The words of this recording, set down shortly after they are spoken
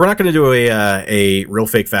We're not going to do a real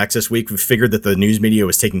fake facts this week. We figured that the news media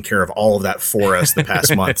was taking care of all of that for us the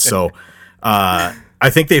past month. So I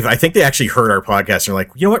think they actually heard our podcast and are like,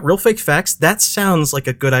 you know what, real fake facts? That sounds like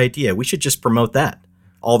a good idea. We should just promote that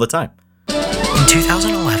all the time. In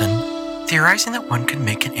 2011, theorizing that one could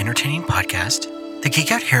make an entertaining podcast, the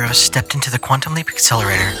Geek Out Heroes stepped into the Quantum Leap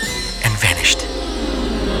Accelerator and vanished.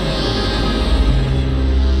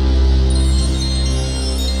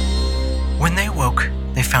 When they awoke,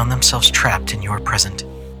 they found themselves trapped in your present,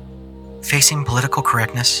 facing political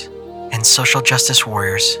correctness and social justice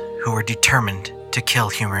warriors who were determined to kill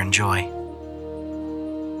humor and joy.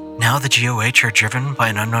 Now the GOH are driven by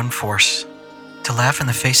an unknown force to laugh in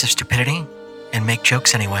the face of stupidity and make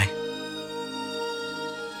jokes anyway.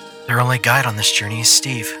 Their only guide on this journey is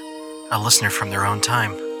Steve, a listener from their own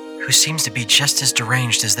time, who seems to be just as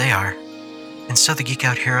deranged as they are. And so the Geek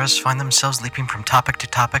Out Heroes find themselves leaping from topic to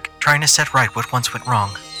topic, trying to set right what once went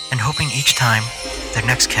wrong, and hoping each time their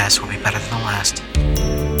next cast will be better than the last.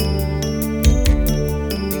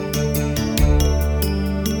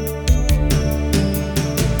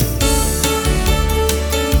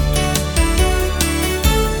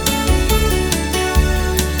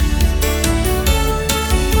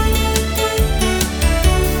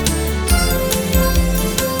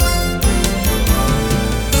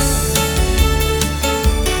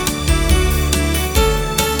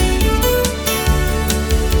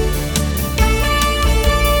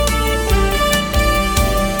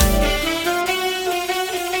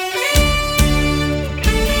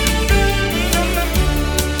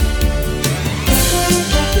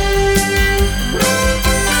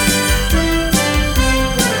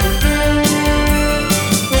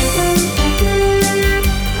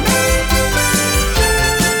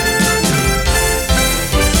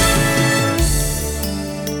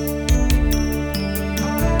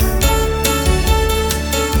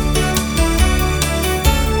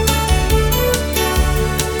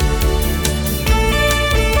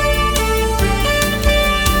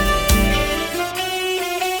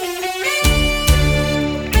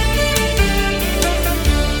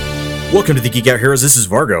 Welcome to the Geek Out Heroes. This is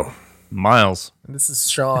Vargo. Miles. And this is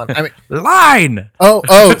Sean. I mean, Line.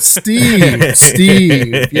 Oh, Steve.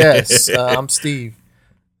 Steve. Yes, I'm Steve.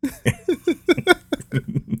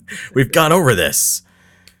 We've gone over this.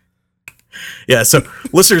 Yeah, so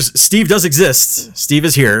listeners, Steve does exist. Steve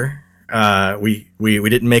is here. We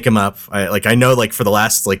didn't make him up. I know for the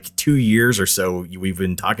last 2 years or so we've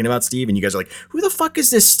been talking about Steve, and you guys are like, who the fuck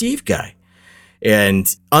is this Steve guy? And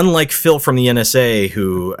unlike Phil from the NSA,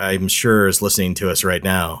 who I'm sure is listening to us right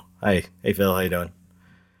now. Hey Phil, how you doing?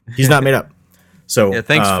 He's not made up. So Yeah,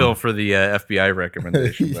 thanks, Phil, for the FBI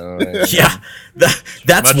recommendation. Yeah,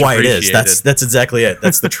 that's Much why it is. appreciated. That's exactly it.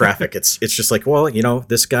 That's the traffic. It's just like, well,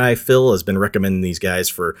 this guy Phil has been recommending these guys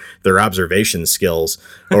for their observation skills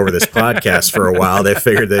over this podcast for a while. They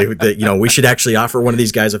figured that we should actually offer one of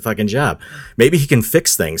these guys a fucking job. Maybe he can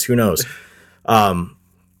fix things. Who knows?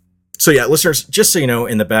 So yeah, listeners, just so you know,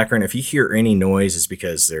 in the background, if you hear any noise, it's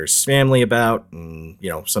because there's family about, and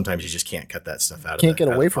sometimes you just can't cut that stuff out. Can't get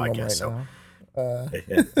away the from them podcast, right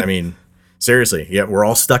now. I mean, seriously, yeah, we're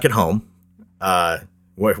all stuck at home.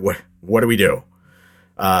 What do we do?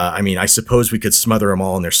 I mean, I suppose we could smother them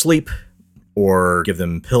all in their sleep or give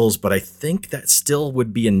them pills, but I think that still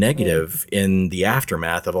would be a negative in the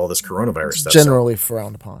aftermath of all this coronavirus stuff. Generally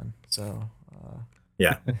frowned upon. So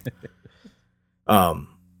yeah.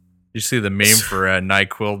 You see the meme for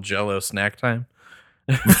NyQuil Jello snack time?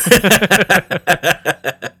 I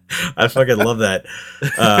fucking love that.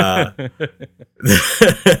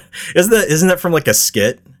 Isn't that from a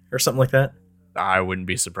skit or something like that? I wouldn't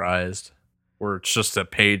be surprised. Or it's just a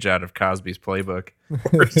page out of Cosby's playbook.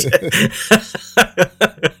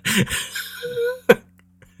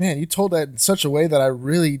 man, you told that in such a way that I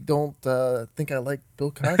really don't think I like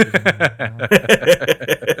Bill Cosby.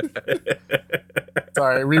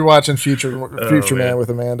 Sorry, rewatching Future Man with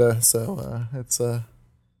Amanda. So it's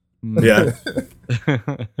yeah.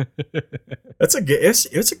 It's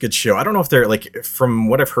a good show. I don't know if they're from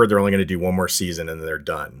what I've heard, they're only going to do one more season and then they're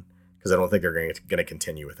done, because I don't think they're going to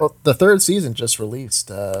continue with it. Well, the third season just released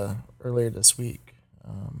earlier this week.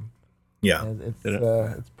 Yeah,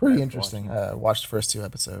 it's pretty interesting. Watched the first 2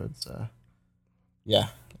 episodes. Yeah,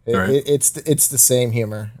 Right. it's the same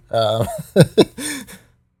humor.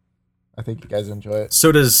 I think you guys enjoy it.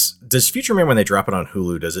 So does Future Man, when they drop it on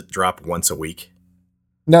Hulu, does it drop once a week?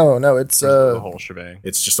 No, it's the whole shebang.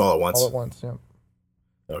 It's just all at once. all at once. Yeah.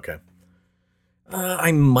 Okay.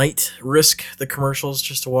 I might risk the commercials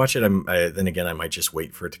just to watch it. Then again, I might just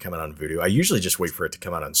wait for it to come out on Vudu. I usually just wait for it to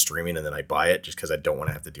come out on streaming and then I buy it just because I don't want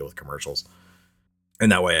to have to deal with commercials.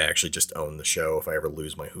 And that way I actually just own the show if I ever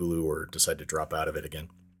lose my Hulu or decide to drop out of it again.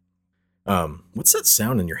 What's that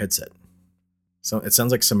sound in your headset? So it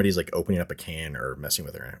sounds like somebody's like opening up a can or messing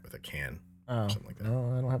with a can. Oh, something like that.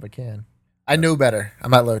 No, I don't have a can. I know better.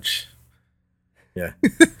 I'm at Loach. Yeah.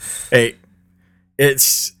 Hey,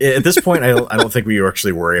 it's at this point, I don't think we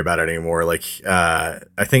actually worry about it anymore. Like, I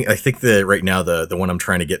think that right now the one I'm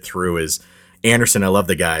trying to get through is Anderson. I love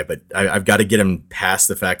the guy, but I've got to get him past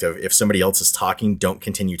the fact of if somebody else is talking, don't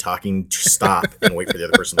continue talking. Just stop and wait for the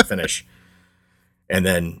other person to finish, and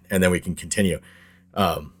then we can continue.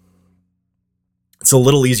 It's a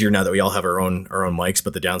little easier now that we all have our own mics,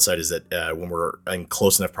 but the downside is that when we're in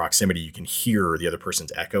close enough proximity, you can hear the other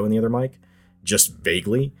person's echo in the other mic, just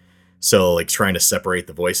vaguely. So like trying to separate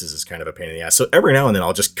the voices is kind of a pain in the ass. So every now and then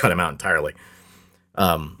I'll just cut them out entirely.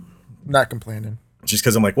 Not complaining. Just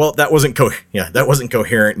because I'm like, well, that wasn't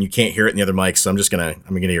coherent, and you can't hear it in the other mics, so I'm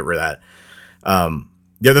gonna get rid of that.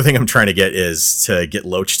 The other thing I'm trying to get is to get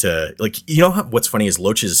Loach to like, what's funny is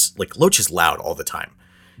Loach is loud all the time.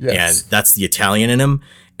 Yes. And that's the Italian in him.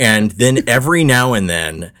 And then every now and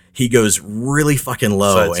then he goes really fucking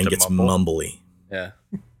low and gets mumbly. Yeah.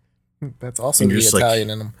 That's also the Italian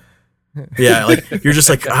in him. Yeah, like you're just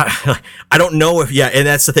like I don't know if and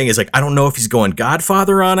that's the thing is like I don't know if he's going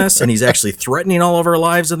Godfather on us and he's actually threatening all of our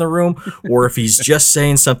lives in the room, or if he's just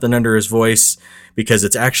saying something under his voice because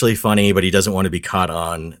it's actually funny, but he doesn't want to be caught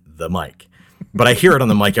on the mic. But I hear it on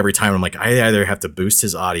the mic every time. I'm like, I either have to boost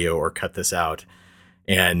his audio or cut this out,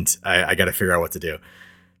 and I got to figure out what to do.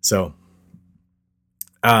 So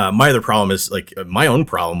my other problem is like my own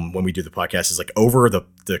problem when we do the podcast is like over the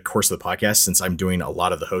course of the podcast, since I'm doing a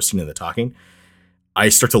lot of the hosting and the talking, I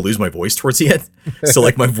start to lose my voice towards the end. So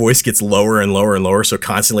like my voice gets lower and lower and lower. So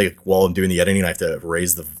constantly like, while I'm doing the editing, I have to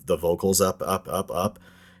raise the vocals up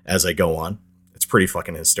as I go on. It's pretty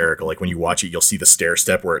fucking hysterical. Like when you watch it, you'll see the stair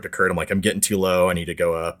step where it occurred. I'm like, I'm getting too low. I need to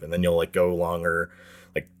go up. And then you'll like go longer,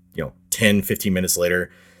 like, 10, 15 minutes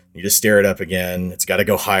later, you just stare it up again. It's got to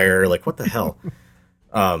go higher. Like, what the hell?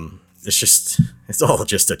 It's all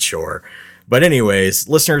just a chore. But anyways,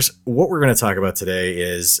 listeners, what we're going to talk about today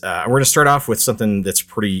is we're going to start off with something that's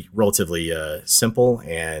pretty relatively simple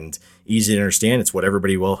and easy to understand. It's what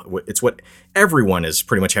everyone is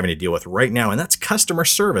pretty much having to deal with right now, and that's customer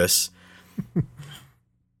service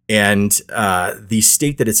and the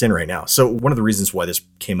state that it's in right now. So one of the reasons why this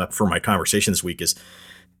came up for my conversation this week is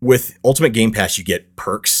with Ultimate Game Pass, you get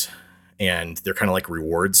perks, and they're kind of like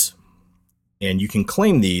rewards. And you can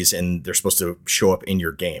claim these, and they're supposed to show up in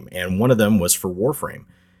your game. And one of them was for Warframe,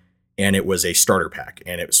 and it was a starter pack,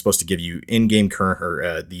 and it was supposed to give you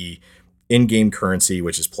the in-game currency,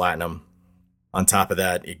 which is platinum. On top of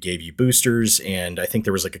that, it gave you boosters, and I think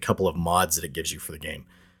there was like a couple of mods that it gives you for the game.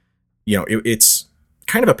 It's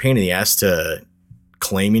kind of a pain in the ass to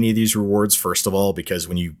claim any of these rewards. First of all, because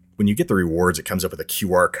when you get the rewards, it comes up with a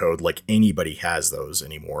QR code, like anybody has those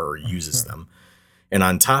anymore or uses them. And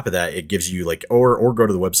on top of that, it gives you like, or go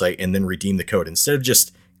to the website and then redeem the code. Instead of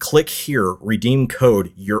just click here, redeem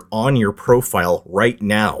code, you're on your profile right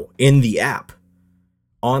now in the app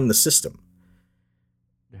on the system.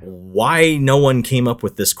 Why no one came up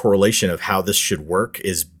with this correlation of how this should work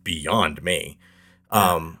is beyond me.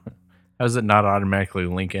 How does it not automatically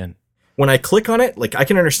link in? When I click on it, like I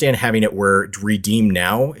can understand having it where redeem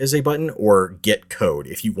now is a button or get code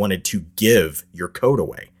if you wanted to give your code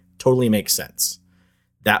away. Totally makes sense.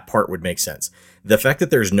 That part would make sense. The fact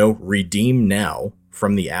that there's no redeem now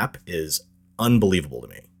from the app is unbelievable to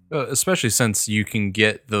me. Especially since you can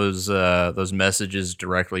get those messages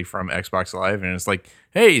directly from Xbox Live, and it's like,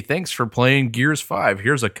 hey, thanks for playing Gears 5.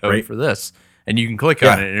 Here's a code for this. And you can click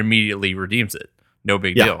on it and it immediately redeems it. No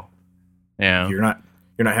big deal. Yeah. You're not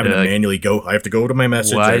having to manually go. I have to go to my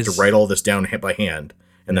message. I have to write all this down by hand.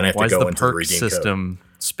 And then I have to go into the redeem system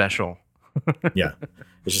code. Special. Yeah.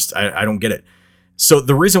 It's just, I don't get it. So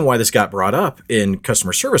the reason why this got brought up in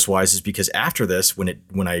customer service wise is because after this,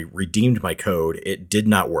 when I redeemed my code, it did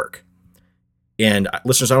not work. And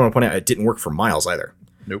listeners, I want to point out, it didn't work for Miles either.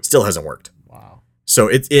 Nope. Still hasn't worked. Wow. So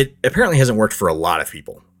it apparently hasn't worked for a lot of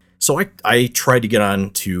people. So I tried to get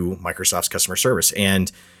on to Microsoft's customer service.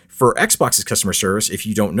 And for Xbox's customer service, if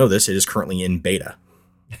you don't know this, it is currently in beta,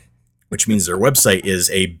 which means their website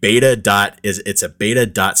is a beta.support.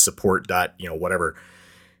 Whatever.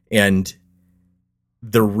 And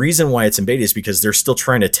the reason why it's in beta is because they're still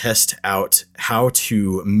trying to test out how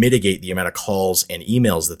to mitigate the amount of calls and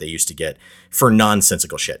emails that they used to get for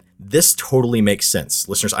nonsensical shit. This totally makes sense.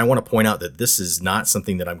 Listeners, I want to point out that this is not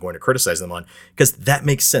something that I'm going to criticize them on, because that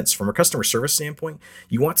makes sense. From a customer service standpoint,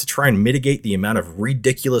 you want to try and mitigate the amount of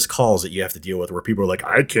ridiculous calls that you have to deal with where people are like,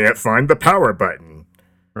 I can't find the power button.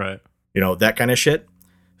 Right. That kind of shit.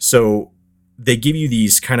 So they give you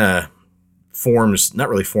these kind of forms, not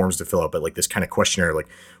really forms to fill out, but like this kind of questionnaire, like,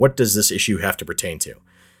 what does this issue have to pertain to?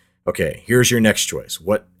 Okay, here's your next choice.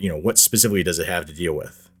 What specifically does it have to deal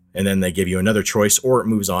with? And then they give you another choice, or it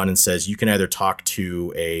moves on and says you can either talk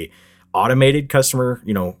to a automated customer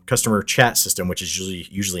chat system, which is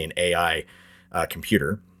usually an AI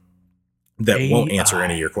computer that won't answer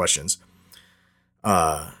any of your questions.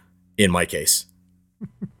 In my case,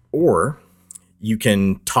 or you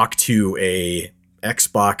can talk to a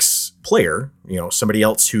Xbox player, somebody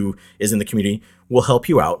else who is in the community will help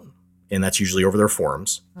you out, and that's usually over their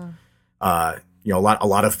forums. A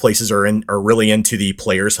lot of places are really into the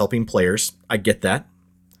players helping players. I get that.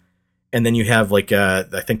 And then you have I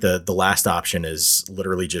think the last option is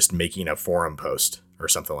literally just making a forum post or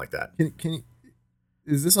something like that. Can you,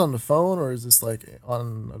 is this on the phone or is this like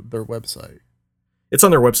on their website? It's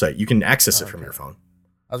on their website. You can access it from your phone.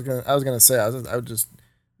 I was gonna say I would just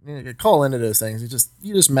call into those things.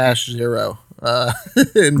 You just mash 0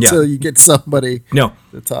 until you get somebody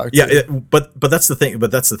to talk to. Yeah, but that's the thing.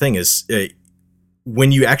 But that's the thing is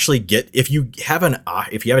when you actually if you have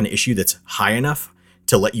an issue that's high enough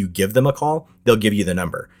to let you give them a call, they'll give you the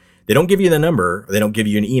number. They don't give you the number. They don't give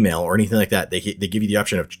you an email or anything like that. They give you the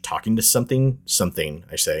option of talking to something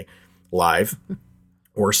I say live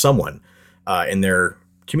or someone in their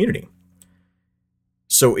community.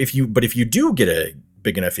 So if you do get a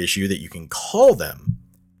big enough issue that you can call them,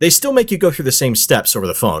 they still make you go through the same steps over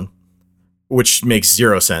the phone, which makes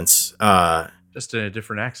 0 sense. Just in a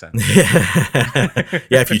different accent.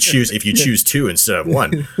 Yeah, if you choose 2 instead of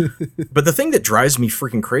 1. But the thing that drives me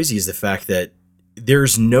freaking crazy is the fact that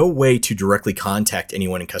there's no way to directly contact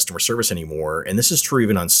anyone in customer service anymore. And this is true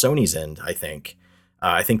even on Sony's end, I think.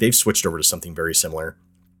 I think they've switched over to something very similar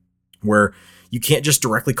where you can't just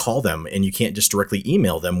directly call them and you can't just directly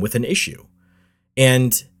email them with an issue.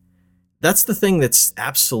 And that's the thing that's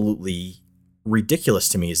absolutely ridiculous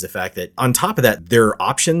to me, is the fact that on top of that, their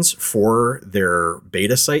options for their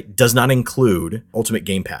beta site does not include Ultimate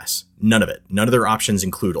Game Pass. None of it. None of their options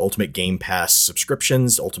include Ultimate Game Pass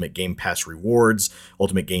subscriptions, Ultimate Game Pass rewards,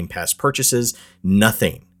 Ultimate Game Pass purchases,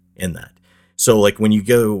 nothing in that. So like when you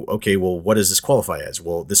go, okay, well, what does this qualify as?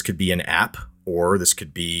 Well, this could be an app or this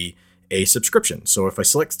could be a subscription. So if I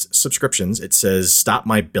select subscriptions, it says stop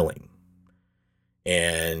my billing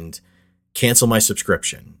and cancel my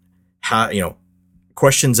subscription.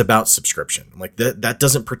 Questions about subscription. Like that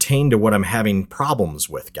doesn't pertain to what I'm having problems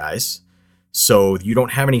with, guys. So you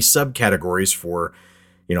don't have any subcategories for,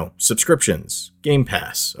 subscriptions, Game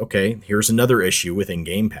Pass. Okay, here's another issue within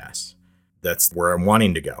Game Pass. That's where I'm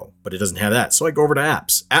wanting to go, but it doesn't have that. So I go over to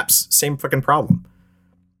apps. Apps, same fucking problem.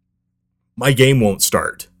 My game won't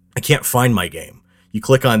start. I can't find my game. You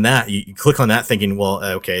click on that. You click on that thinking, well,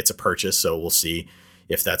 okay, it's a purchase, so we'll see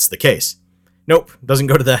if that's the case. Nope, doesn't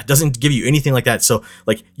go to that. Doesn't give you anything like that. So,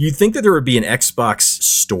 like, you'd think that there would be an Xbox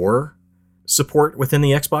store support within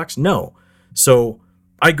the Xbox. No. So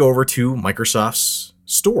I go over to Microsoft's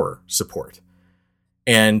store support,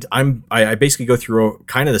 and I basically go through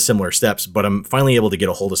kind of the similar steps, but I'm finally able to get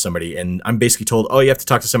a hold of somebody, and I'm basically told, oh, you have to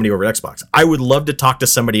talk to somebody over at Xbox. I would love to talk to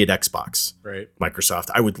somebody at Xbox, right? Microsoft.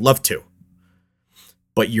 I would love to,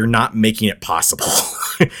 but you're not making it possible.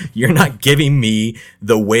 You're not giving me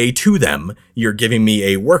the way to them. You're giving me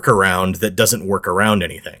a workaround that doesn't work around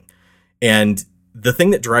anything. And the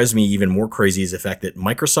thing that drives me even more crazy is the fact that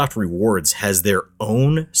Microsoft Rewards has their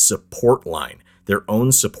own support line, their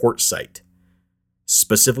own support site,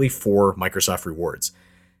 specifically for Microsoft Rewards.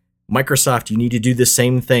 Microsoft, you need to do the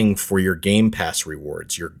same thing for your Game Pass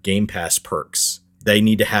rewards, your Game Pass perks. They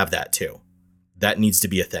need to have that too. That needs to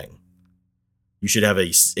be a thing. You should have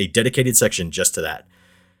a dedicated section just to that.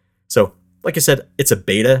 So, like I said, it's a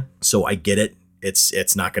beta, so I get it.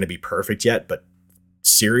 It's not going to be perfect yet, but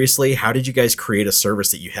seriously, how did you guys create a service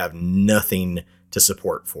that you have nothing to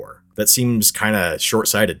support for? That seems kind of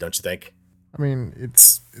short-sighted, don't you think? I mean,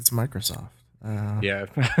 it's Microsoft. Yeah.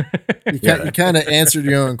 You kind of answered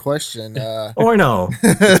your own question. Oh, I know.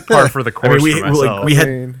 It's par for the course for myself.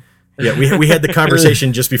 we had the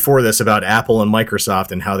conversation just before this about Apple and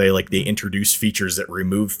Microsoft and how they introduce features that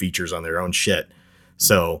remove features on their own shit.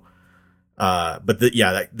 So,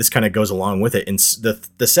 this kind of goes along with it. And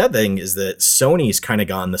the sad thing is that Sony's kind of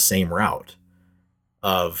gone the same route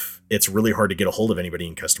of it's really hard to get a hold of anybody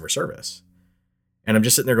in customer service. And I'm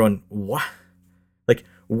just sitting there going, what? Like,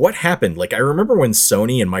 what happened? Like, I remember when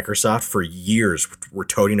Sony and Microsoft for years were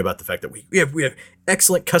toting about the fact that we have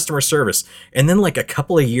excellent customer service. And then like a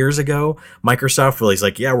couple of years ago, Microsoft was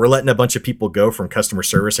like, yeah, we're letting a bunch of people go from customer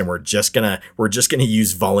service and we're just gonna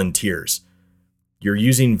use volunteers. you're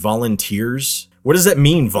using volunteers. What does that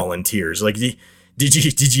mean, volunteers? Like, did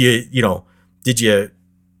you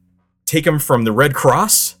take them from the Red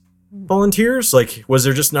Cross volunteers? Like, was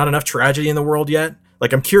there just not enough tragedy in the world yet?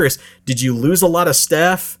 Like, I'm curious, did you lose a lot of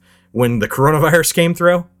staff when the coronavirus came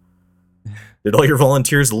through? Did all your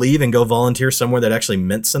volunteers leave and go volunteer somewhere that actually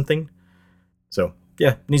meant something? So,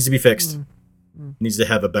 yeah, it needs to be fixed. Needs to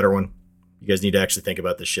have a better one. You guys need to actually think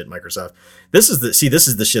about this shit, Microsoft. This is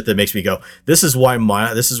the shit that makes me go, this is why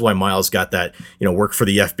Miles got that, work for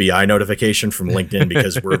the FBI notification from LinkedIn,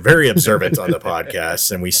 because we're very observant on the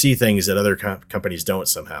podcast and we see things that other companies don't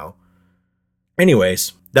somehow.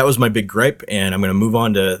 Anyways, that was my big gripe, and I'm going to move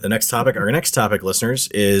on to the next topic. Our next topic, listeners,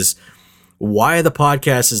 is why the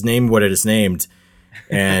podcast is named what it is named.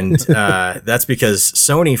 And that's because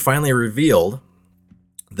Sony finally revealed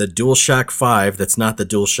the DualShock 5, that's not the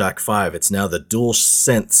DualShock 5. It's now the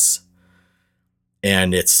DualSense.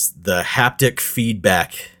 And it's the haptic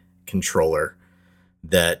feedback controller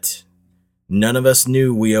that none of us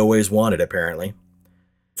knew we always wanted, apparently.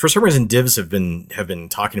 For some reason, divs have been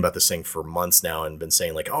talking about this thing for months now and been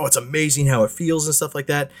saying, like, oh, it's amazing how it feels and stuff like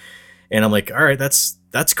that. And I'm like, all right, that's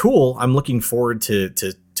cool. I'm looking forward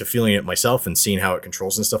to feeling it myself and seeing how it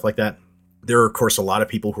controls and stuff like that. There are, of course, a lot of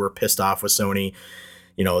people who are pissed off with Sony,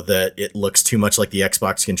 that it looks too much like the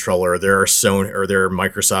Xbox controller. There are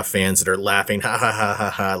Microsoft fans that are laughing, ha ha ha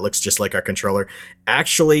ha ha, it looks just like our controller.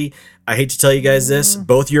 Actually, I hate to tell you guys this,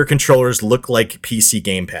 both your controllers look like PC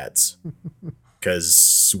gamepads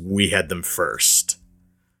because we had them first.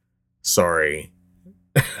 Sorry.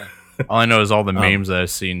 All I know is all the memes that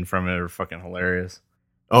I've seen from it are fucking hilarious.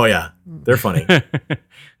 Oh yeah, they're funny. They're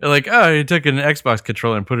like, oh, you took an Xbox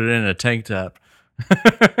controller and put it in a tank top.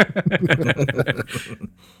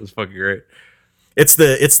 It's fucking great. It's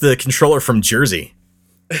the controller from Jersey.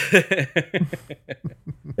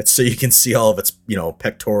 It's so you can see all of its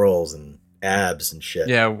pectorals and abs and shit.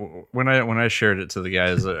 Yeah, when I shared it to the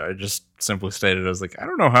guys, I just simply stated, I was like, I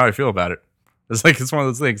don't know how I feel about it. It's one of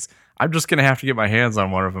those things. I'm just gonna have to get my hands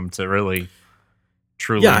on one of them to really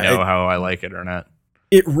truly know how I like it or not.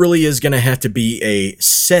 It really is gonna have to be a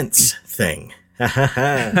sense thing. So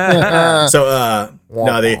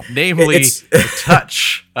namely the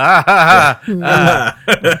touch.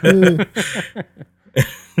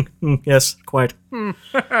 Yes, quite.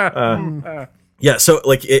 Yeah, so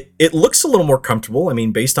like it looks a little more comfortable. I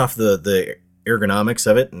mean, based off the ergonomics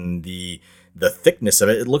of it and the thickness of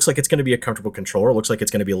it, it looks like it's going to be a comfortable controller. It looks like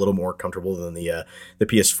it's going to be a little more comfortable than the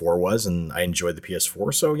PS4 was, and I enjoyed the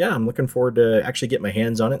PS4. So yeah, I'm looking forward to actually get my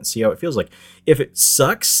hands on it and see how it feels like. If it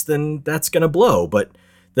sucks, then that's going to blow. But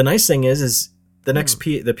the nice thing is the next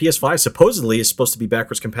the PS5 supposedly is supposed to be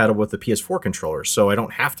backwards compatible with the PS4 controller, so I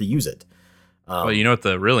don't have to use it. Well, you know what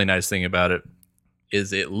the really nice thing about it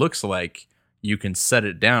is? It looks like you can set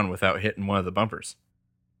it down without hitting one of the bumpers.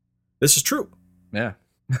 This is true. Yeah.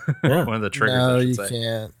 Yeah. One of the triggers. No, you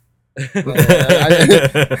can't.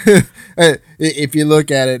 If you look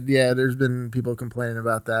at it, yeah, there's been people complaining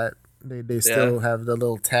about that. They still have the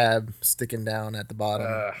little tab sticking down at the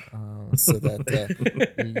bottom, so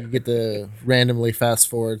that you get to randomly fast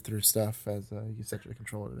forward through stuff as you set your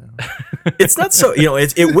controller down. It's not so,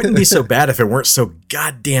 it wouldn't be so bad if it weren't so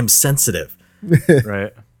goddamn sensitive.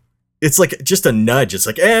 Right. It's like just a nudge. It's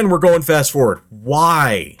like, and we're going fast forward.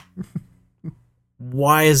 Why?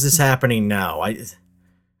 Why is this happening now? I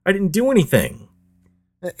didn't do anything.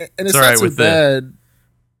 And it's not so bad,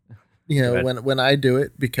 when I do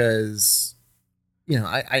it, because,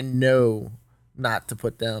 I know not to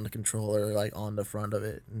put down the controller like on the front of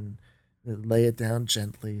it and lay it down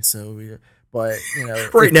gently. But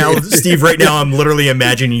right now, Steve, I'm literally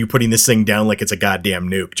imagining you putting this thing down like it's a goddamn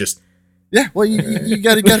nuke. Just. Yeah, well, you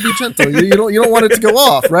gotta be gentle. You don't want it to go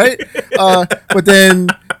off, right? But then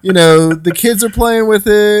the kids are playing with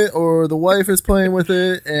it, or the wife is playing with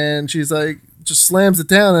it, and she's like, just slams it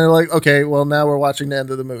down, and they're like, okay, well, now we're watching the end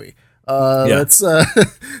of the movie. Let's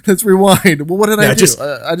rewind. Well, what did I do?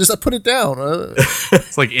 I put it down.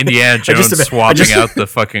 It's like Indiana Jones swapping out the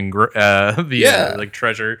fucking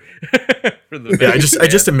treasure. For the I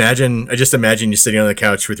just imagine you sitting on the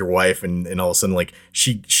couch with your wife, and all of a sudden, like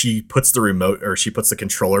she puts the remote, or she puts the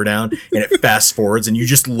controller down, and it fast forwards, and you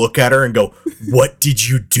just look at her and go, "What did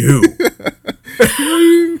you do?"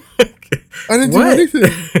 I didn't do anything.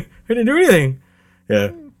 I didn't do anything.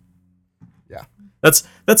 Yeah. That's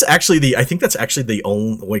actually I think that's actually the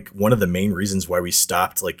only, one of the main reasons why we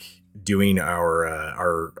stopped doing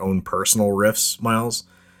our own personal riffs, Miles,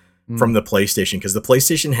 from the PlayStation, because the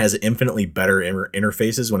PlayStation has infinitely better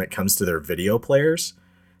interfaces when it comes to their video players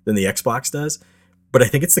than the Xbox does. But I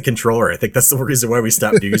think it's the controller. I think that's the reason why we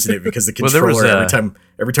stopped using it, because the Well, there was controller,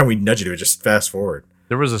 every time we nudge it, it would just fast forward.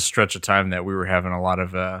 There was a stretch of time that we were having a lot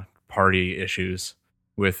of party issues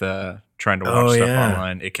with trying to watch stuff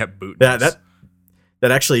online. It kept booting us.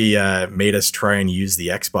 That actually made us try and use the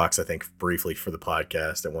Xbox, I think, briefly for the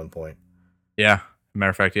podcast at one point. Yeah.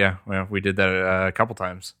 Matter of fact, yeah. Well, we did that a couple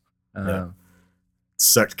times. Yeah. It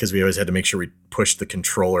sucked because we always had to make sure we pushed the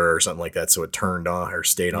controller or something like that so it turned on or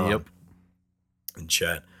stayed on. Yep. In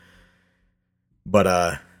chat.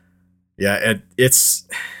 But yeah, it's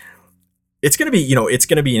gonna be, it's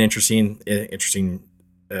gonna be an interesting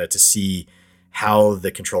to see how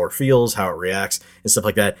the controller feels, how it reacts, and stuff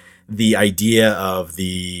like that. The idea of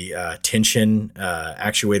the tension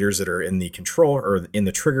actuators that are in the control or in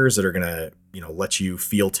the triggers that are gonna let you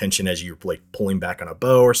feel tension as you're like pulling back on a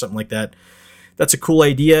bow or something like that. That's a cool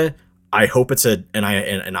idea. I hope it's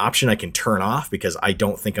an option I can turn off, because I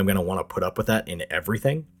don't think I'm going to want to put up with that in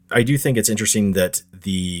everything. I do think it's interesting that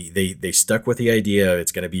they stuck with the idea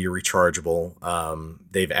it's going to be rechargeable.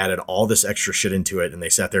 They've added all this extra shit into it, and they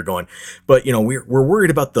sat there going, but we're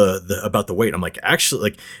worried about the weight. I'm like, actually,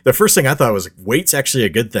 like the first thing I thought was like, weight's actually a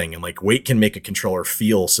good thing, and like weight can make a controller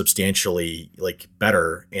feel substantially like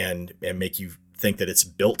better and make you think that it's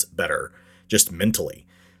built better just mentally.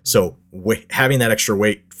 So having that extra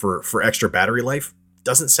weight for extra battery life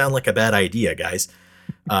doesn't sound like a bad idea, guys.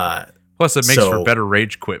 Plus, it makes for better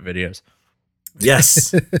rage quit videos. Yes,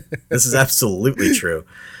 this is absolutely true.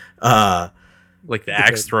 Like the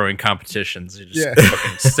axe throwing competitions, it just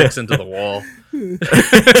fucking sticks into the wall.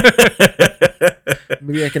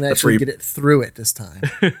 Maybe I can actually get it through it this time.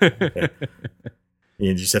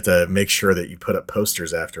 You just have to make sure that you put up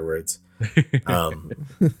posters afterwards,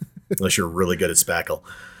 unless you're really good at spackle.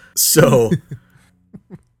 So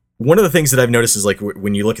one of the things that I've noticed is like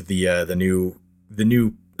when you look at the new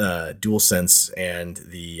DualSense and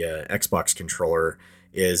the Xbox controller,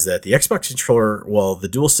 is that the Xbox controller, well, the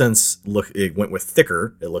DualSense it went with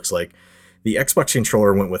thicker, it looks like. The Xbox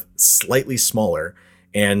controller went with slightly smaller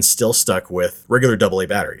and still stuck with regular AA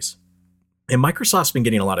batteries. And Microsoft's been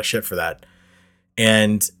getting a lot of shit for that.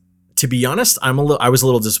 And to be honest, I was a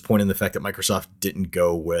little disappointed in the fact that Microsoft didn't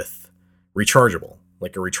go with rechargeable,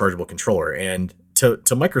 like a rechargeable controller. And to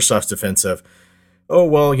Microsoft's defense of, oh,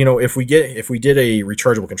 well, if we did a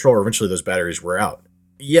rechargeable controller, eventually those batteries wear out.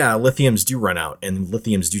 Yeah, lithiums do run out and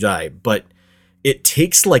lithiums do die, but it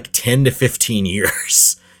takes like 10 to 15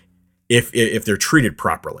 years if they're treated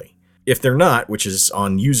properly. If they're not, which is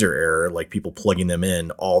on user error, like people plugging them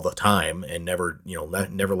in all the time and never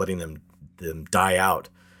letting them die out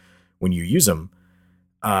when you use them,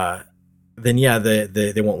 then yeah,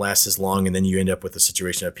 they won't last as long, and then you end up with a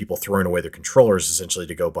situation of people throwing away their controllers essentially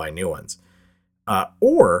to go buy new ones.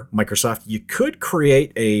 Or Microsoft, you could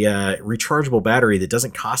create a rechargeable battery that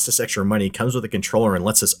doesn't cost us extra money, comes with a controller, and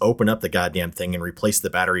lets us open up the goddamn thing and replace the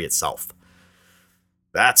battery itself.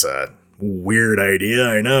 That's a weird idea,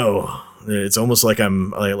 I know. It's almost like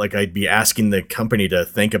I'd be asking the company to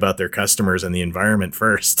think about their customers and the environment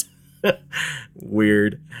first.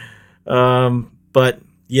 Weird. But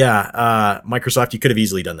yeah, Microsoft, you could have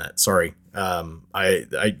easily done that. Sorry.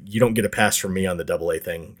 You don't get a pass from me on the AA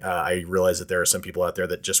thing. I realize that there are some people out there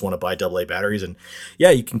that just want to buy AA batteries, and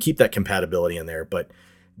yeah, you can keep that compatibility in there, but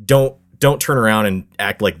don't turn around and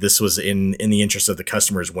act like this was in the interest of the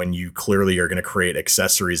customers when you clearly are going to create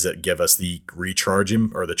accessories that give us the recharge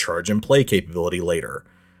or the charge and play capability later.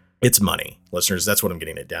 It's money, listeners. That's what I'm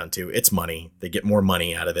getting it down to. It's money. They get more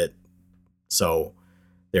money out of it. So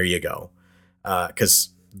there you go. Because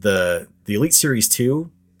the Elite Series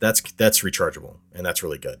 2, that's rechargeable, and that's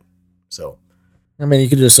really good. So, I mean, you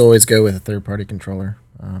could just always go with a third-party controller.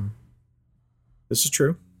 This is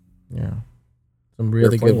true. Yeah, some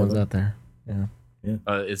really good ones out there. Yeah, yeah.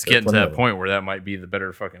 It's getting to that point where that might be the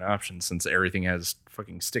better fucking option, since everything has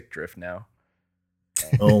fucking stick drift now.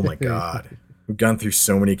 Oh my god, we've gone through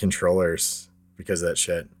so many controllers because of that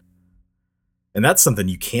shit, and that's something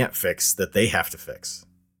you can't fix that they have to fix.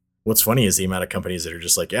 What's funny is the amount of companies that are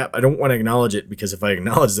just like, yeah, I don't want to acknowledge it, because if I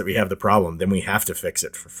acknowledge that we have the problem, then we have to fix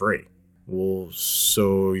it for free. Well,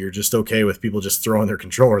 so you're just okay with people just throwing their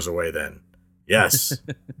controllers away then? Yes.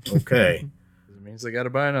 Okay. It means they got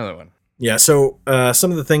to buy another one. Yeah, so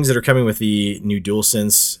some of the things that are coming with the new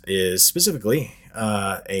DualSense is specifically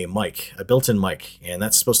a mic, a built-in mic, and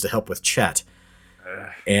that's supposed to help with chat.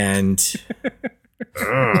 And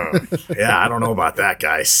yeah, I don't know about that,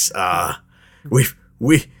 guys.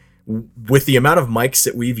 With the amount of mics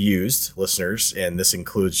that we've used, listeners, and this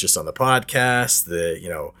includes just on the podcast,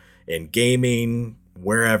 in gaming,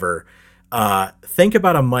 wherever, Think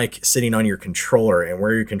about a mic sitting on your controller and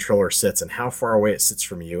where your controller sits and how far away it sits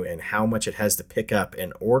from you and how much it has to pick up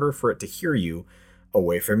in order for it to hear you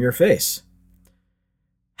away from your face.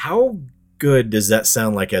 How good does that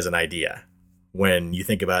sound like as an idea when you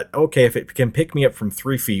think about, okay, if it can pick me up from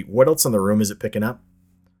 3 feet, what else in the room is it picking up?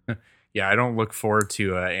 Yeah, I don't look forward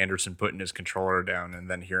to Anderson putting his controller down and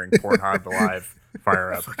then hearing Pornhub Live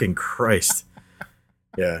fire up. Fucking Christ.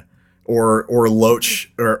 Yeah. Or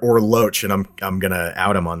Loach or Loach, and I'm gonna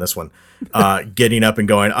out him on this one. Getting up and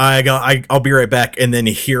going, I'll be right back, and then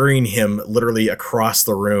hearing him literally across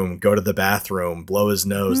the room go to the bathroom, blow his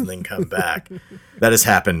nose, and then come back. That has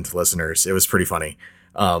happened, listeners. It was pretty funny.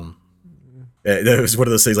 It was one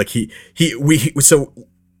of those things like so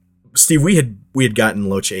Steve, we had gotten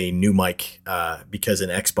Loach a new mic because in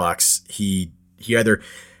Xbox he either,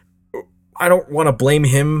 I don't want to blame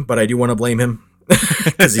him, but I do want to blame him.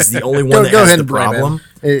 Because he's the only one that has the problem.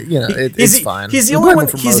 It's fine. He's the only one.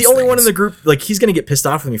 He's the only one in the group. Like, he's gonna get pissed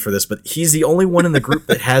off with me for this, but he's the only one in the group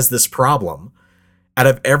that has this problem. Out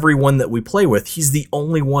of everyone that we play with, he's the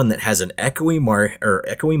only one that has an echoey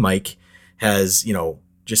mic, has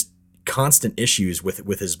just constant issues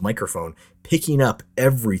with his microphone picking up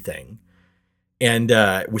everything. And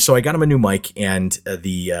so I got him a new mic, and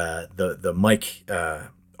the mic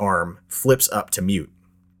arm flips up to mute.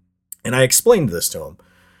 And I explained this to him,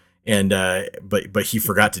 and but he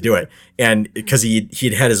forgot to do it, and because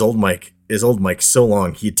he'd had his old mic so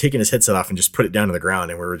long, he had taken his headset off and just put it down to the ground,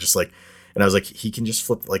 and we were just like, and I was like, he can just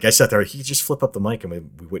flip, like I sat there, he could just flip up the mic, and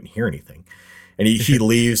we wouldn't hear anything, and he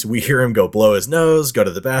leaves, we hear him go blow his nose, go to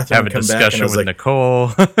the bathroom, come back, and I was like, Nicole,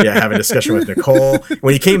 have a discussion with Nicole.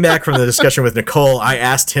 When he came back from the discussion with Nicole, I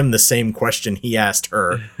asked him the same question he asked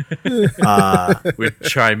her. We'd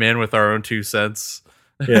chime in with our own 2 cents.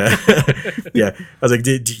 Yeah. I was like,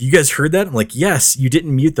 did you guys heard that? I'm like, yes, you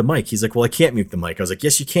didn't mute the mic. He's like, well, I can't mute the mic. I was like,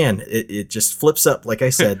 yes, you can. It just flips up. Like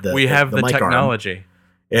I said, we have the mic technology.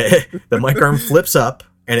 The mic arm flips up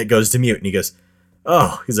and it goes to mute. And he goes,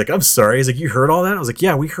 oh, he's like, I'm sorry. He's like, you heard all that? I was like,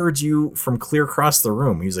 yeah, we heard you from clear across the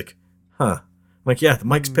room. He's like, huh. I'm like, yeah, the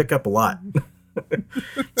mics pick up a lot.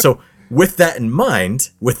 So with that in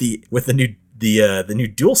mind, with the new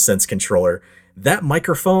DualSense controller, that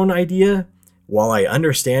microphone idea, while I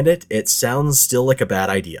understand it, it sounds still like a bad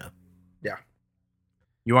idea. Yeah.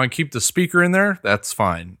 You want to keep the speaker in there? That's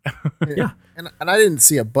fine. Yeah. And I didn't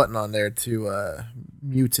see a button on there to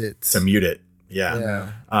mute it. To mute it.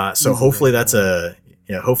 Yeah. So hopefully that's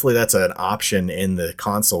hopefully that's an option in the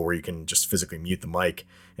console where you can just physically mute the mic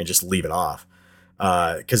and just leave it off.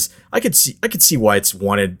 Because I could see why it's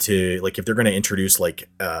wanted to, like, if they're going to introduce like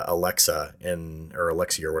Alexa or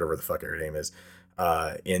Alexia or whatever the fuck her name is,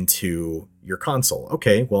 into your console.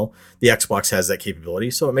 Okay, well, the Xbox has that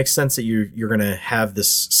capability, so it makes sense that you're going to have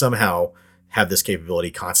this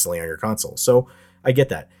capability constantly on your console. So I get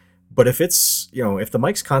that. But if it's, if the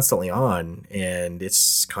mic's constantly on and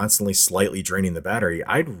it's constantly slightly draining the battery,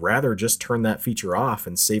 I'd rather just turn that feature off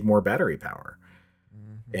and save more battery power.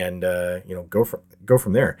 And go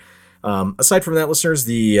from there. Aside from that, listeners,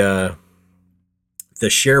 the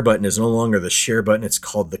share button is no longer the share button. It's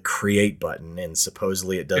called the create button, and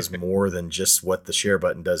supposedly it does more than just what the share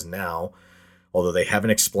button does now, although they haven't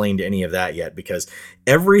explained any of that yet, because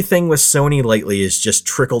everything with Sony lately is just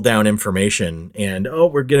trickle-down information, and,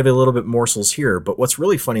 we're giving a little bit morsels here. But what's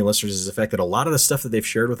really funny, listeners, is the fact that a lot of the stuff that they've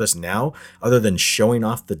shared with us now, other than showing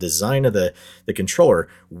off the design of the controller,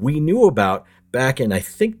 we knew about back in, I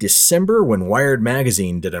think, December, when Wired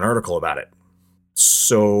Magazine did an article about it.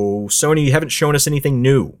 So Sony, you haven't shown us anything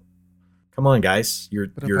new. Come on, guys.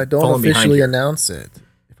 But if I don't officially announce it,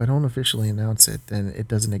 then it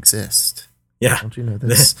doesn't exist. Yeah. Don't you know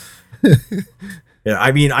this? Yeah,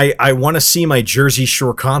 I mean, I want to see my Jersey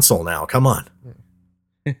Shore console now. Come on.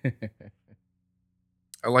 I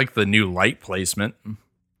like the new light placement.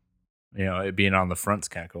 It being on the front's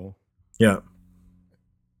kind of cool. Yeah.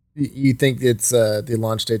 You think it's the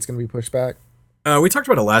launch date's going to be pushed back? We talked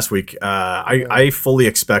about it last week. I fully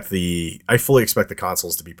expect the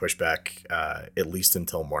consoles to be pushed back at least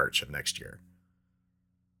until March of next year,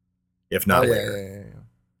 if not later. Yeah.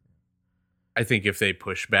 I think if they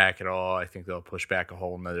push back at all, I think they'll push back a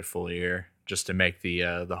whole another full year just to make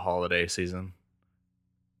the holiday season.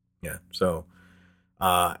 Yeah. So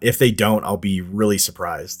if they don't, I'll be really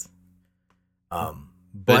surprised.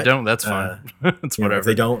 But they don't. That's fine. It's whatever. If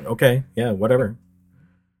they don't, okay, yeah, whatever.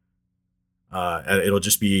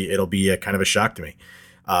 It'll be a kind of a shock to me.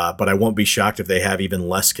 But I won't be shocked if they have even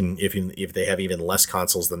less if they have even less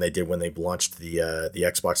consoles than they did when they launched the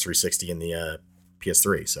Xbox 360 and the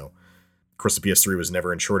PS3. So, of course, the PS3 was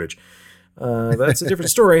never in shortage. That's a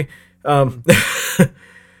different story. Yeah,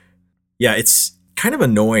 it's kind of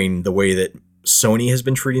annoying the way that Sony has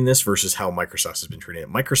been treating this versus how Microsoft has been treating it.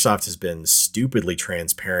 Microsoft has been stupidly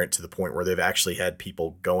transparent to the point where they've actually had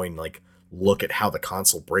people going like, look at how the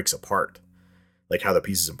console breaks apart, like how the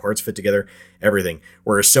pieces and parts fit together, everything.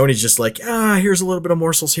 Whereas Sony's just like, here's a little bit of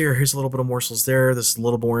morsels here, here's a little bit of morsels there, this is a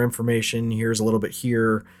little more information, here's a little bit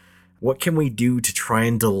here. What can we do to try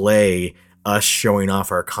and delay us showing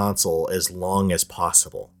off our console as long as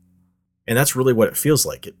possible? And that's really what it feels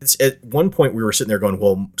like. It's, at one point we were sitting there going,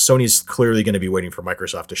 well, Sony's clearly going to be waiting for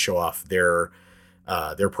Microsoft to show off their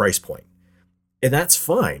price point. And that's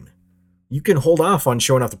fine. You can hold off on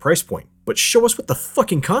showing off the price point, but show us what the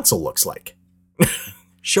fucking console looks like.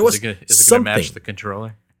 Show us something. Is it going to match the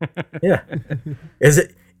controller? Yeah.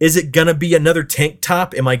 Is it going to be another tank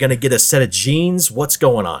top? Am I going to get a set of jeans? What's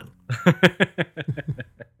going on?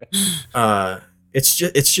 It's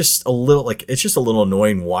just a little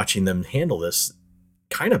annoying watching them handle this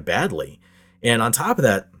kind of badly. And on top of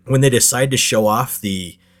that, when they decide to show off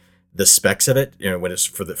the specs of it, when it's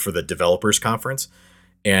for the developers conference,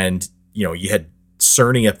 and you had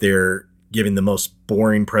Cerny up there giving the most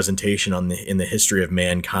boring presentation in the history of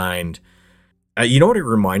mankind. You know what it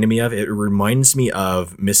reminded me of? It reminds me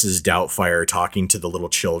of Mrs. Doubtfire talking to the little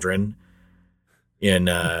children in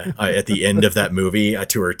at the end of that movie on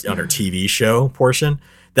her TV show portion.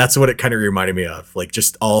 That's what it kind of reminded me of, like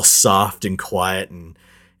just all soft and quiet and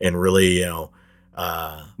really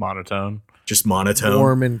monotone, just monotone,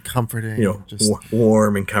 warm and comforting,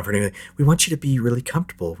 warm and comforting. We want you to be really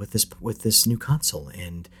comfortable with this new console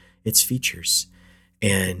and its features,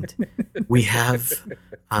 and we have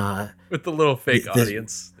with the little fake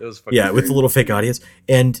audience. It was fucking great. With the little fake audience,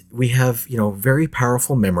 and we have very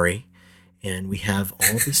powerful memory. And we have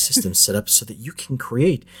all of these systems set up so that you can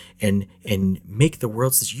create and make the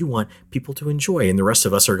worlds that you want people to enjoy. And the rest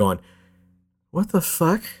of us are going, what the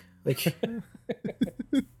fuck? Like,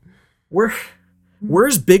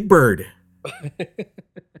 where's Big Bird?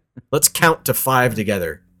 Let's count to 5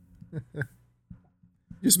 together.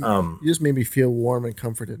 You just made me feel warm and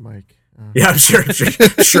comforted, Mike. Yeah, I'm sure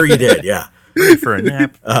you did. Yeah, ready for a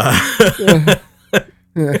nap. I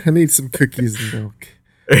need some cookies and milk.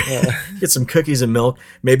 Get some cookies and milk,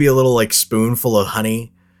 maybe a little like spoonful of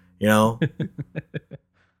honey, help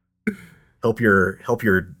your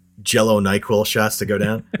Jello NyQuil shots to go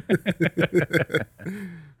down.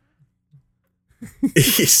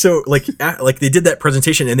 So like they did that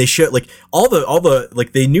presentation and they showed like all the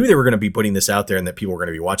like they knew they were going to be putting this out there and that people were going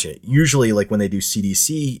to be watching it. Usually like when they do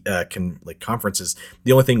CDC conferences,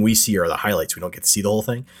 the only thing we see are the highlights. We don't get to see the whole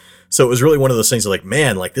thing. So it was really one of those things like,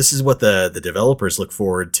 man, like this is what the developers look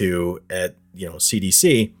forward to at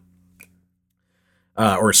CDC,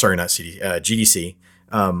 or sorry, not CDC, GDC.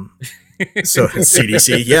 So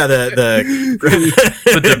CDC, yeah,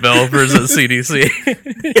 the developers at CDC.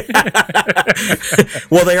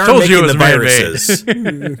 Well, they are making the viruses.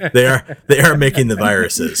 They are making the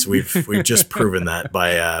viruses. We've just proven that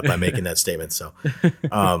by making that statement. So,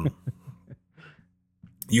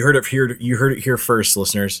 you heard it here. You heard it here first,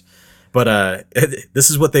 listeners. But this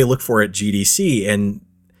is what they look for at GDC, and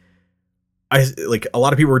I like a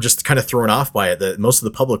lot of people were just kind of thrown off by it. That most of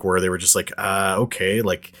the public were. They were just like, okay,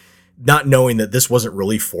 like not knowing that this wasn't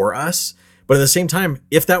really for us. But at the same time,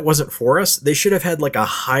 if that wasn't for us, they should have had like a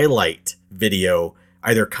highlight video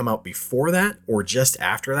either come out before that or just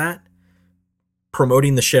after that,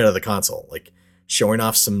 promoting the shit out of the console, like showing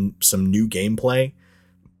off some new gameplay,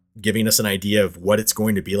 giving us an idea of what it's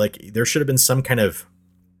going to be like. There should have been some kind of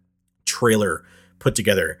trailer put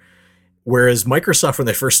together. Whereas Microsoft, when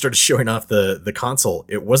they first started showing off the console,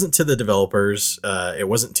 it wasn't to the developers. It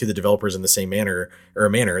wasn't to the developers in the same manner.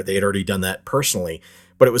 They had already done that personally,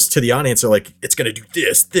 but it was to the audience. They're like, it's going to do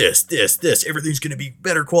this. Everything's going to be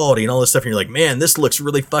better quality and all this stuff. And you're like, man, this looks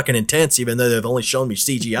really fucking intense, even though they've only shown me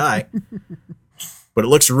CGI. But it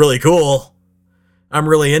looks really cool. I'm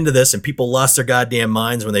really into this. And people lost their goddamn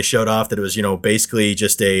minds when they showed off that it was, basically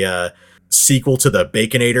just a sequel to the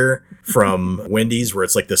Baconator from Wendy's, where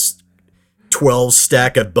it's like this 12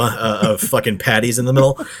 stack of fucking patties in the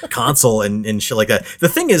middle console and shit like that. The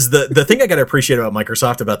thing is, the thing I gotta appreciate about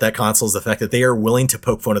Microsoft about that console is the fact that they are willing to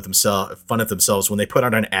poke fun at themselves when they put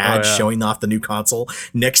out an ad showing off the new console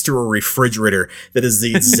next to a refrigerator that is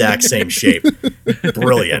the exact same shape.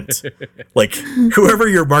 Brilliant. Like, whoever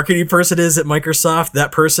your marketing person is at Microsoft,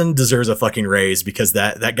 that person deserves a fucking raise, because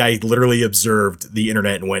that guy literally observed the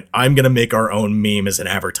internet and went, I'm gonna make our own meme as an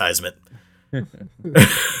advertisement.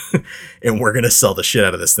 And we're gonna sell the shit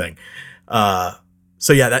out of this thing.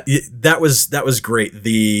 So yeah, that was great.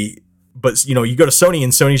 The but you know, you go to Sony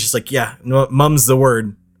and Sony's just like, yeah, no, mum's the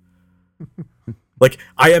word. Like,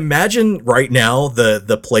 I imagine right now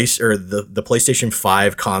the PlayStation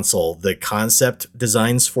 5 console, the concept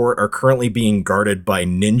designs for it are currently being guarded by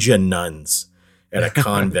ninja nuns at a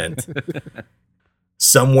convent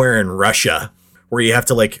somewhere in Russia, where you have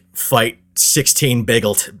to like fight 16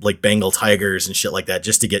 Bengal tigers and shit like that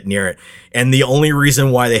just to get near it. And the only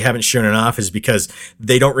reason why they haven't shown it off is because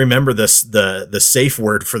they don't remember the safe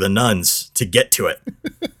word for the nuns to get to it.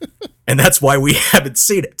 And that's why we haven't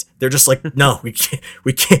seen it. They're just like, no, we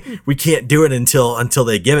can't do it until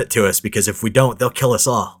they give it to us, because if we don't, they'll kill us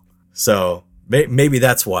all. So maybe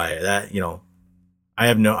that's why that, you know, I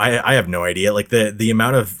have no idea. Like the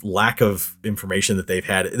amount of lack of information that they've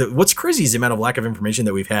had. What's crazy is the amount of lack of information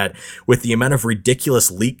that we've had with the amount of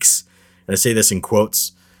ridiculous leaks. And I say this in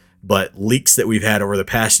quotes, but leaks that we've had over the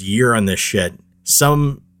past year on this shit.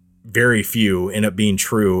 Some very few end up being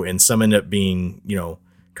true, and some end up being, you know,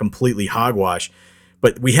 completely hogwash.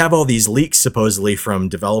 But we have all these leaks supposedly from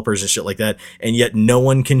developers and shit like that, and yet no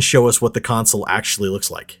one can show us what the console actually looks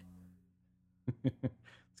like.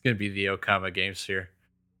 It's gonna be the Okama Games here,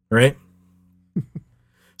 right?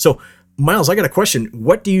 So, Miles, I got a question.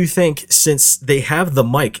 What do you think, since they have the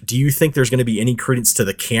mic, do you think there's going to be any credence to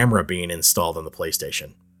the camera being installed on the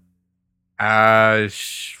PlayStation?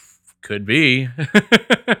 Could be.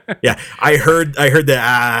 Yeah, I heard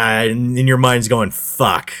that, and in your mind's going,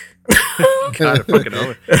 fuck. God, I fucking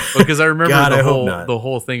hope it. Because I remember God, the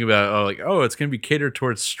whole thing about it's gonna be catered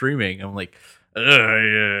towards streaming. I'm like,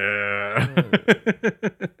 yeah.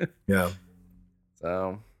 Yeah.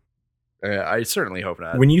 So I certainly hope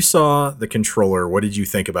not. When you saw the controller, what did you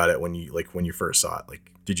think about it when you first saw it?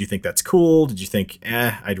 Like, did you think that's cool? Did you think,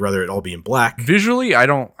 I'd rather it all be in black? Visually, I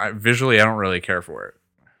don't really care for it.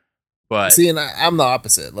 But see, and I'm the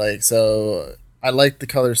opposite. Like, so I like the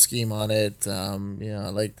color scheme on it. I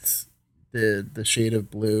liked the shade of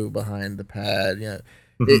blue behind the pad. Yeah,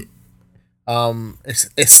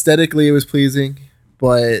 aesthetically it was pleasing,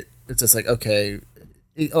 but it's just like, okay,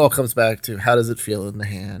 it all comes back to how does it feel in the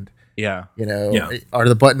hand? Yeah, are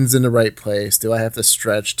the buttons in the right place? Do I have to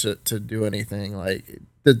stretch to do anything? Like,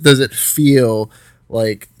 does it feel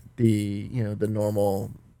like the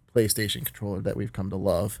normal PlayStation controller that we've come to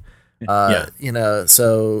love?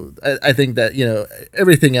 So I think that,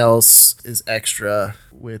 everything else is extra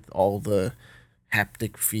with all the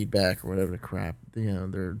haptic feedback or whatever the crap,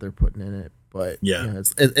 they're putting in it. But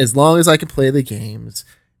as long as I can play the games,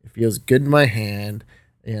 it feels good in my hand,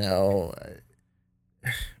 who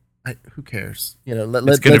cares?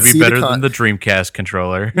 It's going to be better than the Dreamcast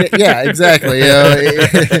controller. Yeah, exactly.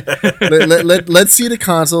 Let's see the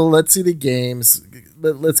console. Let's see the games.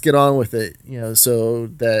 Let's get on with it, so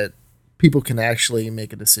that people can actually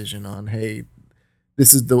make a decision on, hey,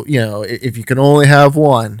 this is the, if you can only have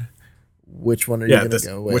one, which one are you going to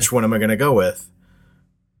go with? Which one am I going to go with?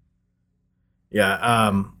 Yeah.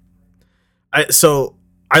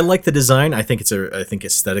 I like the design. I think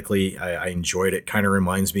aesthetically, I enjoyed it. Kind of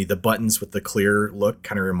reminds me, the buttons with the clear look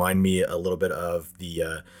kind of remind me a little bit of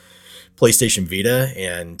the PlayStation Vita,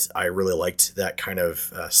 and I really liked that kind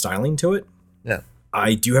of styling to it. Yeah.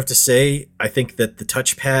 I do have to say, I think that the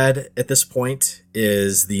touchpad at this point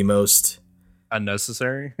is the most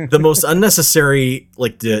unnecessary. The most unnecessary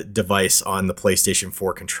device on the PlayStation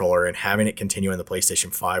 4 controller, and having it continue on the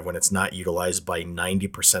PlayStation 5 when it's not utilized by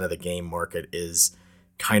 90% of the game market is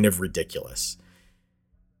kind of ridiculous.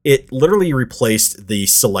 It literally replaced the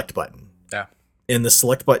select button. Yeah. And the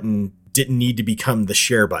select button didn't need to become the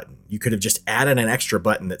share button. You could have just added an extra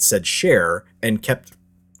button that said share and kept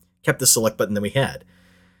the select button that we had.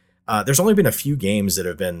 There's only been a few games that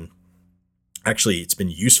have been, actually, it's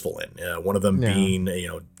been useful in. One of them being,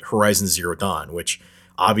 Horizon Zero Dawn, which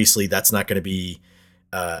obviously that's not going to be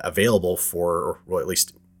available for, or at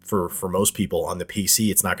least for most people on the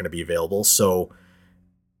PC, it's not going to be available. So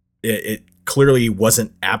it clearly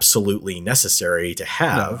wasn't absolutely necessary to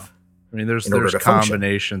have. No. I mean, there's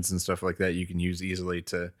combinations and stuff like that you can use easily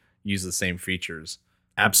to use the same features.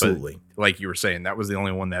 Absolutely. But like you were saying, that was the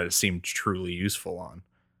only one that it seemed truly useful on.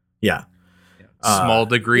 Yeah. Small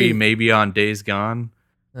degree, maybe on Days Gone.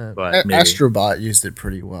 But Astrobot used it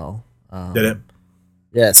pretty well. Did it?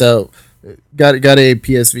 Yeah, so got a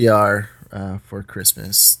PSVR for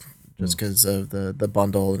Christmas just because of the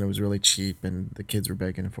bundle, and it was really cheap, and the kids were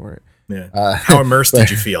begging for it. Yeah. How immersed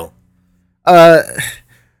did you feel?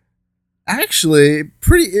 Actually,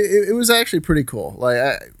 it was actually pretty cool. Like,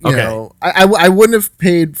 I wouldn't have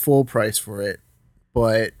paid full price for it,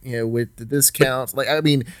 but with the discounts,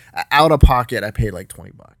 out of pocket, I paid like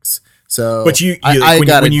 $20. So, But you I when,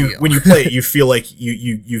 got you, a when deal. you play it, you feel like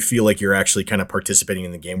you feel like you're actually kind of participating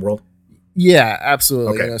in the game world. Yeah,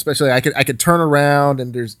 absolutely. Okay. You know, especially I could turn around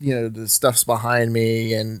and there's the stuff's behind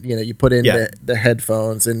me, and you put in Yeah. the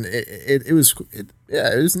headphones, and it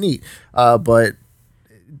was neat. But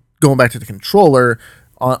going back to the controller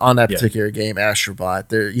on that Yeah. particular game, Astrobot,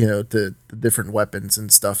 there the different weapons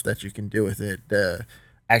and stuff that you can do with it.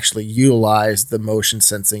 Actually utilize the motion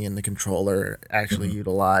sensing in the controller. Actually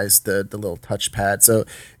utilize the little touchpad. So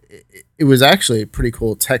it was actually a pretty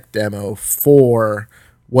cool tech demo for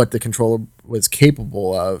what the controller was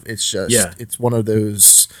capable of. It's just it's one of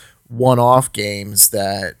those one-off games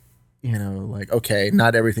that like, okay,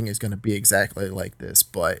 not everything is going to be exactly like this,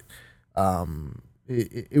 but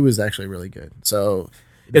it was actually really good. So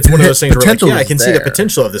It's one of those things where, like, potential I is can see the there.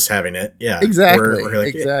 potential of this having it. Yeah, Exactly, Where,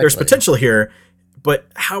 like, exactly. there's potential here, but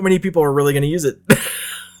how many people are really going to use it?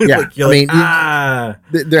 Yeah, Like, you're I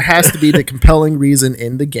like, mean, there has to be the compelling reason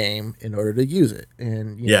in the game in order to use it,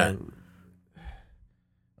 and Yeah.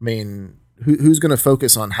 I mean, who's going to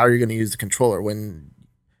focus on how you're going to use the controller when,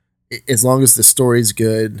 as long as the story's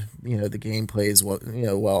good, the gameplay is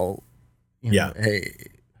well, Yeah. hey,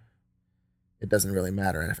 it doesn't really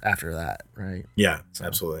matter after that, right? Yeah,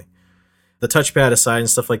 absolutely. The touchpad aside and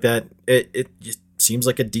stuff like that, it just seems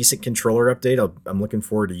like a decent controller update. I'm looking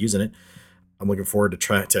forward to using it. I'm looking forward to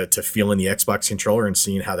try to feeling the Xbox controller and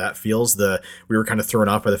seeing how that feels. We were kind of thrown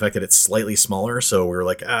off by the fact that it's slightly smaller, so we were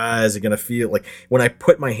like, is it gonna feel like when I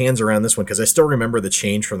put my hands around this one? Because I still remember the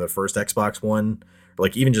change from the first Xbox One, or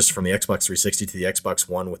like even just from the Xbox 360 to the Xbox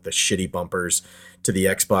One with the shitty bumpers to the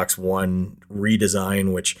Xbox One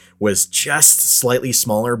redesign, which was just slightly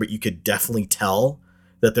smaller, but you could definitely tell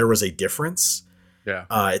that there was a difference. Yeah.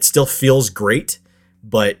 It still feels great,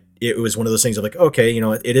 but it was one of those things of like, okay,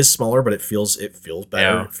 it is smaller, but it feels better.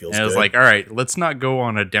 Yeah. It feels and I was good. like, all right, let's not go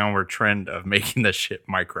on a downward trend of making this shit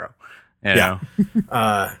micro. You know?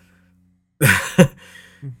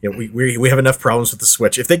 Yeah, we have enough problems with the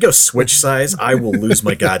Switch. If they go Switch size, I will lose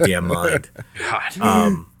my goddamn mind.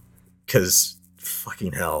 God. Because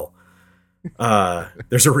fucking hell.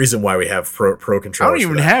 There's a reason why we have pro I controllers.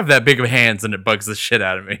 don't even have that big of hands, and it bugs the shit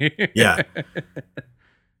out of me. Yeah.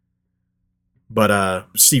 But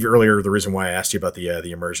Steve, earlier, the reason why I asked you about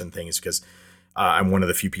the immersion thing is because I'm one of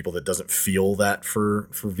the few people that doesn't feel that for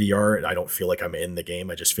VR. I don't feel like I'm in the game.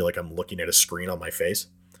 I just feel like I'm looking at a screen on my face.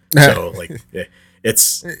 So like,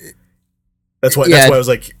 that's why I was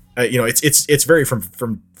like, it's very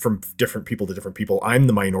from different people to different people. I'm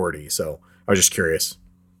the minority, so I was just curious.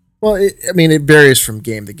 Well, it varies from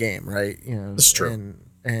game to game, right? That's true.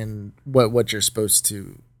 And what you're supposed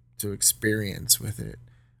to experience with it.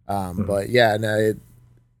 But yeah, no,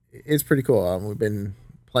 it's pretty cool. We've been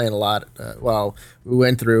playing a lot. We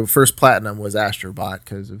went through first platinum was Astrobot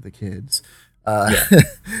because of the kids,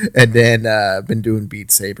 and then been doing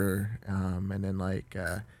Beat Saber, and then like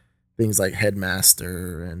things like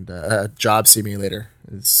Headmaster and Job Simulator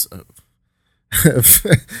is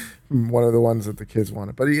one of the ones that the kids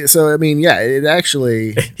wanted. But it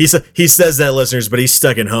actually He says that, listeners, but he's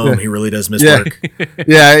stuck at home. He really does miss work.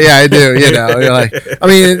 yeah, I do. You're like,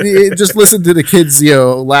 just listen to the kids,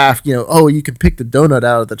 laugh. Oh, you can pick the donut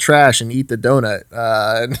out of the trash and eat the donut.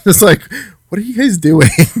 And it's like, what are you guys doing?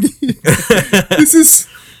 This is,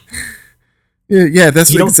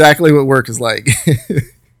 that's exactly what work is like.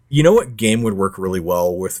 You know what game would work really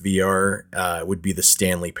well with VR? Would be the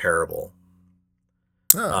Stanley Parable.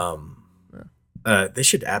 They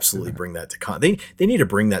should absolutely bring that to they need to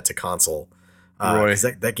bring that to console. Roy.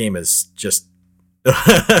 That game is just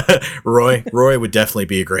Roy would definitely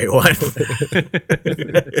be a great one. You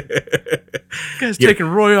guys taking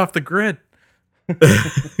Roy off the grid.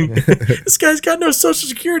 This guy's got no social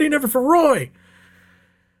security number for Roy.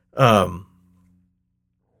 I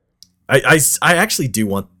actually do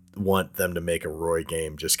want them to make a Roy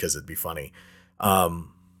game just because it'd be funny.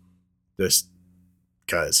 Just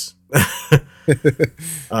because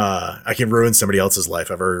I can ruin somebody else's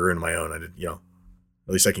life. I've already ruined my own. I did, at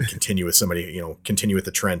least I can continue with somebody, continue with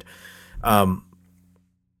the trend.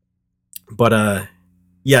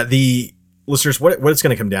 The listeners, what it's going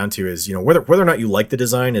to come down to is, whether or not you like the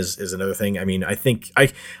design is another thing. I mean, I think I'm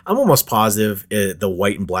almost positive the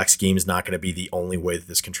white and black scheme is not going to be the only way that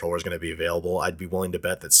this controller is going to be available. I'd be willing to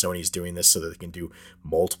bet that Sony's doing this so that they can do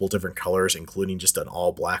multiple different colors, including just an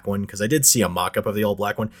all black one. Because I did see a mock-up of the all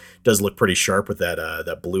black one. It does look pretty sharp with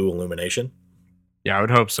that blue illumination. Yeah, I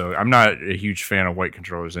would hope so. I'm not a huge fan of white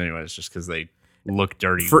controllers anyways, just because they look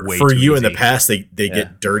dirty. For too you easy. in the past, they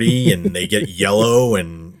get dirty and they get yellow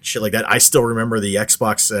and shit like that. I still remember the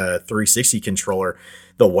Xbox 360 controller,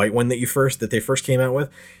 the white one that they first came out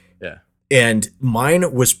with. Yeah. And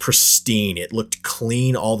mine was pristine. It looked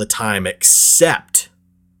clean all the time, except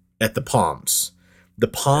at the palms. The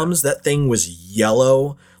palms, that thing was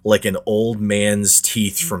yellow like an old man's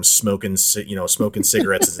teeth from smoking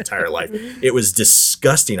cigarettes his entire life. It was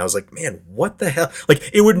disgusting. I was like, man, what the hell? Like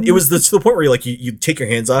it was to the point where you take your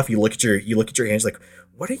hands off, you look at your hands like,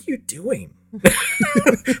 what are you doing?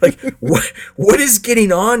 Like what is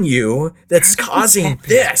getting on you that's causing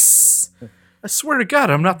this? I swear to God,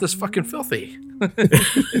 I'm not this fucking filthy.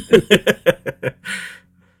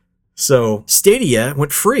 So Stadia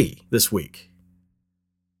went free this week.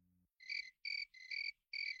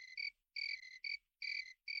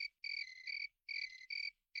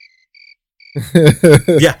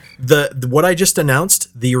 Yeah, the what I just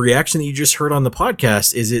announced, the reaction that you just heard on the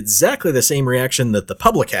podcast is exactly the same reaction that the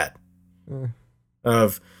public had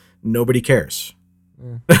of nobody cares.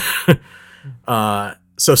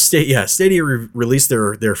 So Stadia released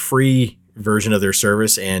their free version of their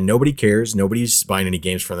service, and nobody cares. Nobody's buying any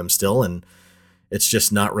games from them still, and it's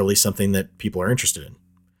just not really something that people are interested in.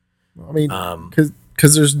 I mean,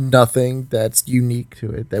 because there's nothing that's unique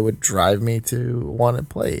to it that would drive me to want to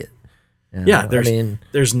play it. Yeah,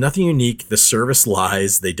 there's nothing unique. The service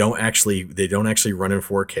lies. They don't actually run in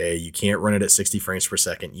 4K. You can't run it at 60 frames per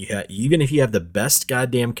second. Even if you have the best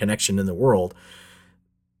goddamn connection in the world,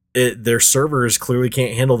 their servers clearly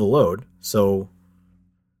can't handle the load. So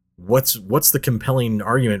what's the compelling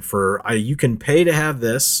argument for you can pay to have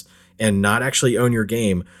this and not actually own your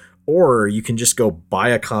game, or you can just go buy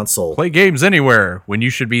a console. Play games anywhere when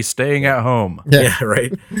you should be staying at home. Yeah,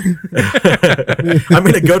 right. I'm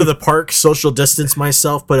going to go to the park, social distance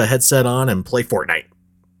myself, put a headset on, and play Fortnite.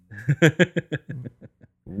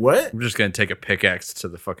 What? I'm just going to take a pickaxe to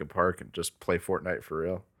the fucking park and just play Fortnite for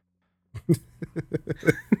real.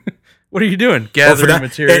 What are you doing? Gathering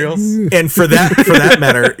materials? And for that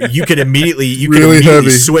matter, you could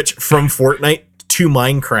immediately switch from Fortnite to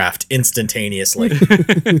Minecraft instantaneously.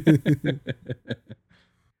 This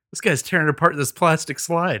guy's tearing apart this plastic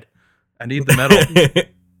slide. I need the metal.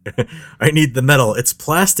 I need the metal. It's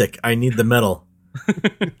plastic. I need the metal.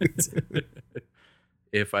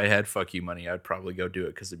 If I had fuck you money, I'd probably go do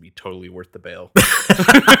it because it'd be totally worth the bail.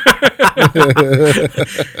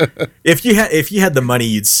 If you had the money,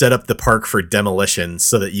 you'd set up the park for demolition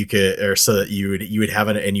so that you would have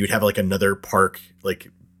it, and you would have like another park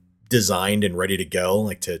like designed and ready to go,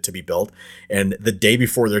 like to be built. And the day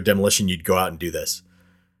before their demolition, you'd go out and do this.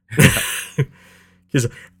 Because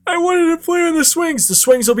I wanted to play on the swings. The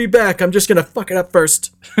swings will be back. I'm just gonna fuck it up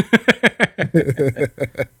first.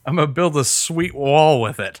 I'm gonna build a sweet wall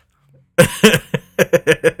with it.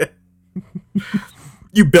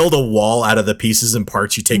 You build a wall out of the pieces and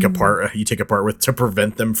parts you take apart. You take apart with to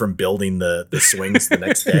prevent them from building the swings the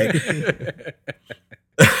next day.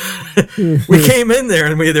 We came in there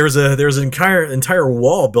and there was an entire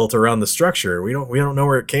wall built around the structure. We don't know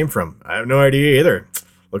where it came from. I have no idea either.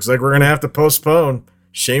 Looks like we're gonna have to postpone.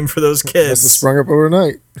 Shame for those kids. Must have sprung up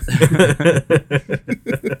overnight.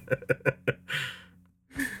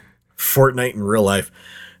 Fortnite in real life.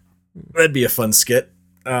 That'd be a fun skit.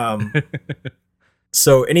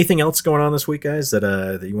 So anything else going on this week, guys,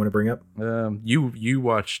 that you want to bring up? You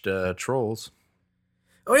watched Trolls.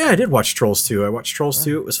 Oh yeah, I did watch Trolls 2. I watched Trolls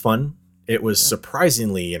 2. It was fun. It was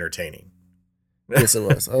surprisingly entertaining. Yes, it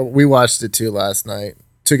was. We watched it too last night.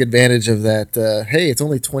 Took advantage of that. Hey, it's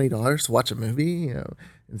only $20 to watch a movie,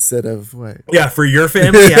 instead of what? Yeah, for your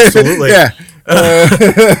family, absolutely. Yeah.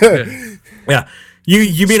 Yeah.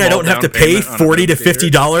 You mean Small I don't have to down pay payment on a $40 to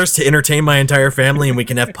theater? $50 to entertain my entire family, and we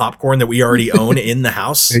can have popcorn that we already own in the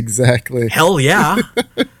house? Exactly. Hell yeah.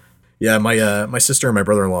 Yeah, my sister and my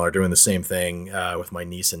brother-in-law are doing the same thing with my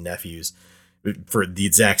niece and nephews for the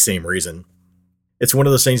exact same reason. It's one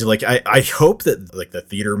of those things like I hope that like the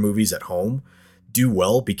theater movies at home do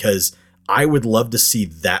well, because I would love to see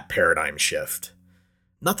that paradigm shift.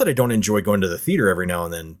 Not that I don't enjoy going to the theater every now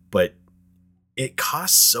and then, but it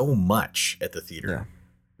costs so much at the theater.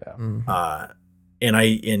 Yeah. Mm.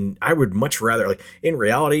 And I would much rather, like, in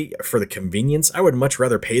reality, for the convenience, I would much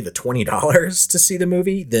rather pay the $20 to see the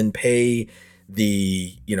movie than pay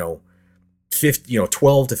the, 12 to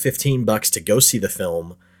 $15 to go see the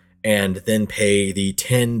film, and then pay the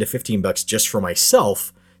 10 to $15 just for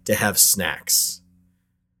myself to have snacks.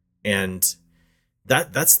 And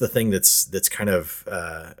that's the thing that's kind of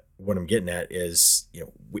what I'm getting at is,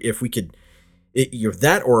 if we could,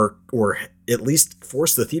 that or at least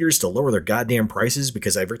force the theaters to lower their goddamn prices,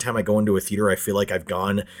 because every time I go into a theater, I feel like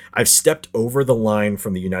I've stepped over the line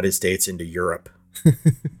from the United States into Europe.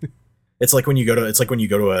 It's like when you go to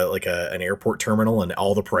an airport terminal and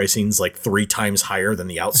all the pricing's like 3 times higher than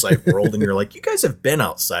the outside world, and you're like, you guys have been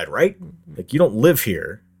outside, right? Like, you don't live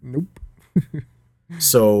here. Nope.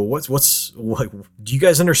 So what? Do you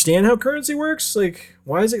guys understand how currency works? Like,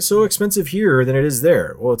 why is it so expensive here than it is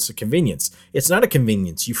there? Well, it's a convenience. It's not a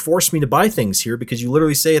convenience. You force me to buy things here because you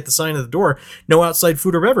literally say at the sign of the door, no outside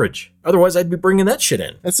food or beverage. Otherwise, I'd be bringing that shit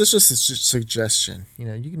in. That's just a suggestion. You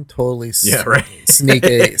know, you can totally Right. sneak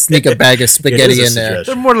a bag of spaghetti in there.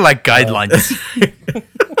 They're more like guidelines.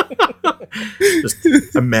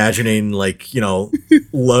 Just imagining, like, you know,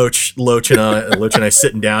 Loach and I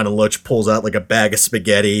sitting down, and Loach pulls out like a bag of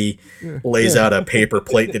spaghetti, lays out a paper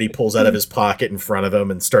plate that he pulls out of his pocket in front of him,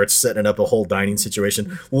 and starts setting up a whole dining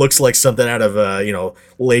situation. Looks like something out of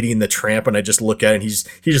Lady and the Tramp, and I just look at it, and he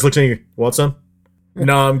just looks at me. Want some?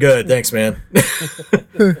 No, I'm good, thanks, man.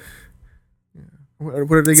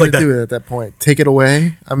 What are they going to do at that point? Take it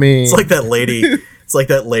away? I mean, it's like that lady. It's like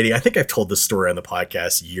that lady. I think I've told this story on the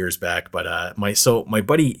podcast years back, but my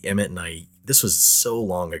buddy Emmett and I. This was so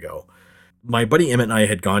long ago. My buddy Emmett and I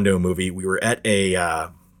had gone to a movie. We were at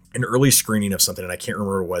an early screening of something, and I can't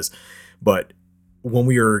remember what it was. But when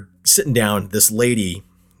we were sitting down, this lady,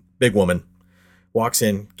 big woman, walks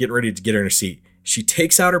in, getting ready to get her in her seat. She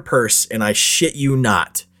takes out her purse, and I shit you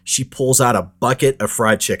not, she pulls out a bucket of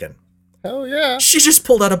fried chicken. Hell yeah. She just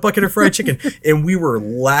pulled out a bucket of fried chicken, and we were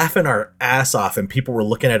laughing our ass off, and people were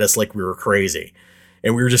looking at us like we were crazy.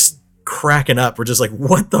 And we were just cracking up. We're just like,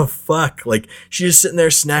 what the fuck? Like, she's just sitting there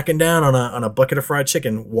snacking down on a bucket of fried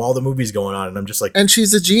chicken while the movie's going on. And I'm just like, and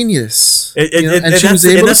she's a genius. And she was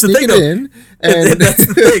able to sneak it in. And that's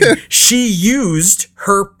the thing. She used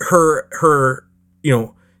her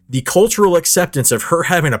the cultural acceptance of her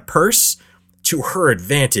having a purse to her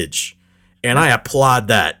advantage. And I applaud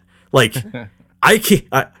that. Like,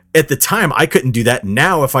 at the time, I couldn't do that.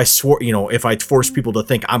 Now, if I forced people to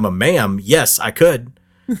think I'm a ma'am, yes, I could.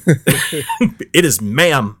 It is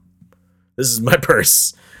ma'am. This is my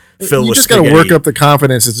purse. Filled you with just got to work up the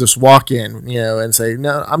confidence to just walk in, and say,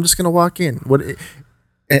 no, I'm just going to walk in.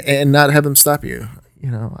 And not have them stop you.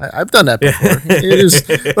 I've done that before. It is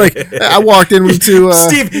like I walked into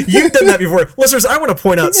Steve. You've done that before, listeners. I want to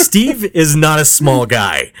point out Steve is not a small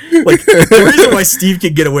guy. Like, the reason why Steve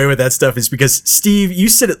can get away with that stuff is because Steve, you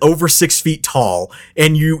sit at over 6 feet tall,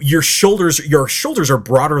 and your shoulders are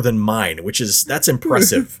broader than mine, that's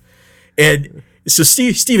impressive. And so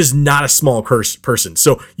Steve is not a small person.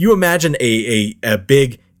 So you imagine a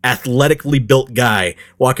big, athletically built guy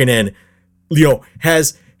walking in,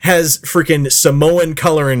 has freaking Samoan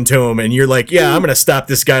coloring to him, and you're like, yeah, I'm gonna stop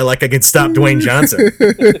this guy like I can stop Dwayne Johnson.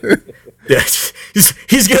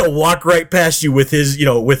 He's gonna walk right past you with his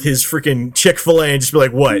freaking Chick-fil-A and just be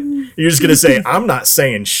like, what? You're just gonna say, I'm not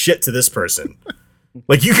saying shit to this person.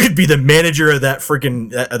 Like, you could be the manager of that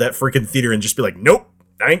freaking theater and just be like, nope,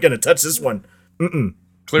 I ain't gonna touch this one.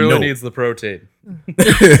 Clearly needs the protein.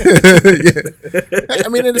 I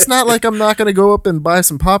mean, it's not like I'm not going to go up and buy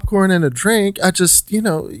some popcorn and a drink. I just, you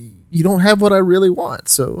don't have what I really want.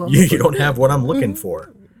 So you don't have what I'm looking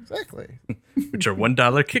for. Exactly. Which are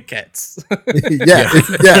 $1 Kit Kats. yeah,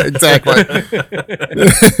 exactly.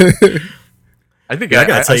 I think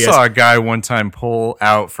I saw a guy one time pull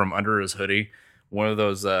out from under his hoodie one of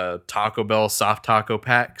those Taco Bell soft taco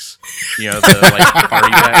packs, the like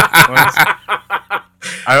party pack ones.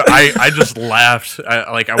 I just laughed.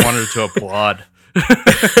 I wanted to applaud.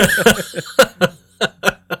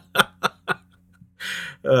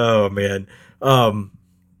 Oh man.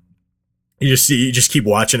 You just keep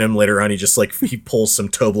watching him later on. He pulls some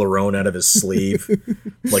Toblerone out of his sleeve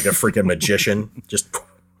like a freaking magician. Just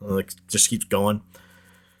keeps going.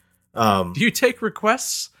 Do you take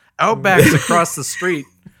requests? Outback's across the street.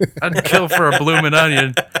 I'd kill for a bloomin'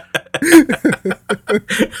 onion.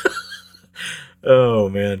 Oh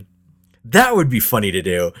man, that would be funny to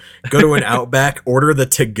do. Go to an Outback, order the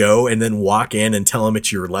to-go, and then walk in and tell them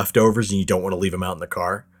it's your leftovers and you don't want to leave them out in the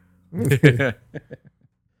car.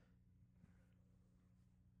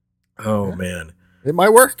 Oh man, it might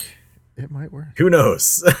work. Who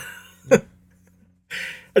knows?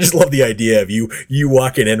 I just love the idea of you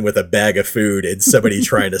walking in with a bag of food and somebody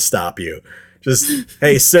trying to stop you. Just,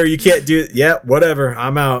 hey, sir, you can't do it. Yeah, whatever.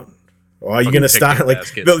 I'm out. Well, are you going to stop? Like,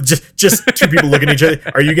 just two people looking at each other.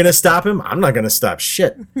 Are you going to stop him? I'm not going to stop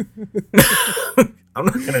shit. I'm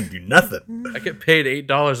not going to do nothing. I get paid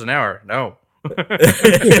 $8 an hour. No.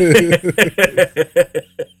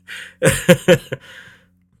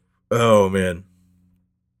 Oh, man.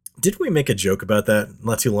 Didn't we make a joke about that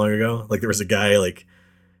not too long ago? Like, there was a guy, like,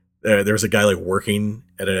 there was a guy like working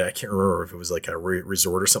at I can't remember if it was like a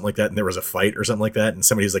resort or something like that, and there was a fight or something like that, and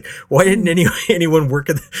somebody was like, "Why didn't anyone work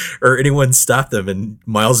or anyone stop them?" And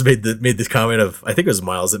Miles made the comment of, I think it was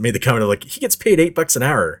Miles that made the comment of like, he gets paid $8 an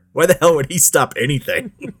hour. Why the hell would he stop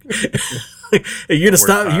anything? Are you gonna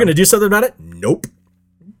stop? You gonna do something about it? Nope.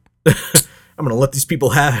 I'm gonna let these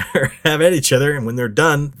people have at each other, and when they're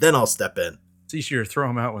done, then I'll step in. It's easier to throw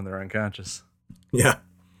them out when they're unconscious. Yeah.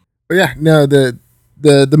 But yeah, no, the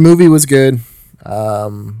movie was good.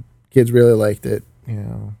 Kids really liked it, you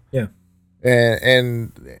know. Yeah.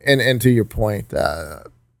 And to your point, I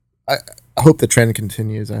hope the trend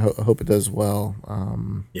continues. I hope it does well.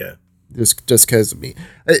 Yeah. Just because of me,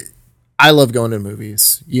 I love going to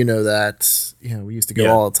movies. You know that. You know, we used to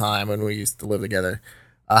go all the time when we used to live together.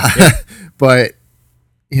 But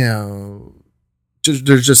you know,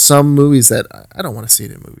 there's just some movies that I don't want to see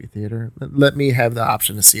it in a movie theater. Let me have the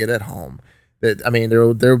option to see it at home. That, I mean,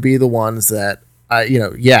 there'll be the ones that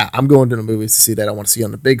I'm going to the movies to see that I want to see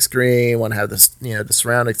on the big screen. Want to have this, the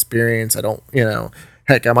surround experience. I don't,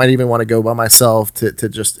 heck, I might even want to go by myself to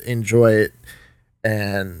just enjoy it.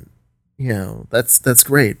 And that's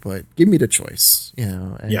great, but give me the choice,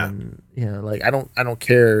 and like I don't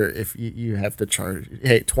care if you have to charge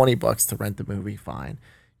 $20 to rent the movie, fine.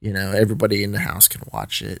 Everybody in the house can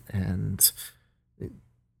watch it and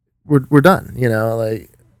we're done,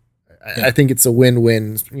 I think it's a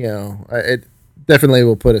win-win, it definitely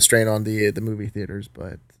will put a strain on the movie theaters,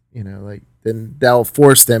 but then that'll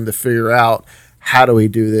force them to figure out, how do we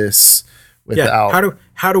do this without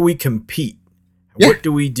how do we compete? Yeah. What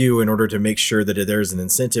do we do in order to make sure that there's an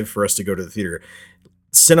incentive for us to go to the theater?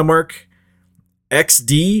 Cinemark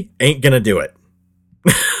XD ain't gonna do it.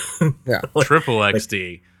 Yeah, triple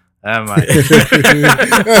XD.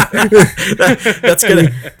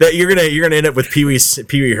 You're gonna end up with Pee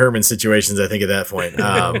Wee Herman situations. I think at that point,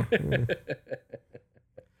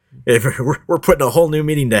 if we're putting a whole new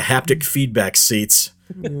meaning to haptic feedback seats.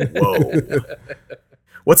 Whoa.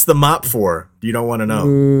 What's the mop for? You don't want to know.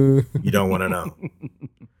 You don't want to know.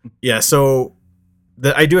 Yeah, so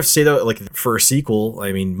I do have to say, though, like, for a sequel,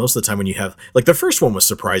 I mean, most of the time when you have... Like, the first one was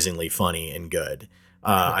surprisingly funny and good.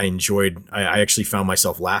 I enjoyed... I actually found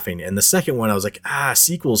myself laughing. And the second one, I was like,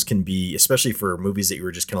 sequels can be... Especially for movies that you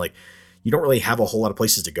were just kind of like... You don't really have a whole lot of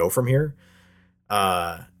places to go from here.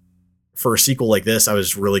 For a sequel like this, I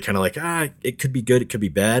was really kind of like, it could be good, it could be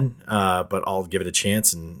bad, but I'll give it a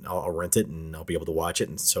chance and I'll rent it and I'll be able to watch it,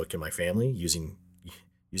 and so can my family using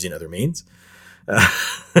other means. I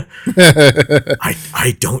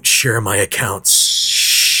don't share my accounts.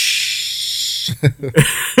 Shh.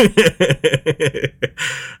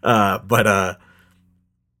 But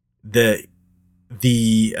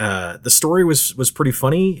the story was pretty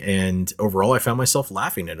funny, and overall I found myself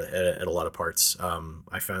laughing at a lot of parts.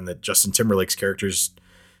 I found that Justin Timberlake's character's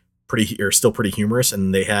still pretty humorous,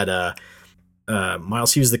 and they had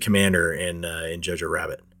Miles. He was the commander in Jojo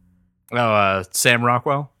Rabbit. Sam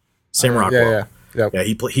Rockwell. Sam Rockwell. Yeah.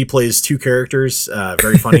 He plays two characters.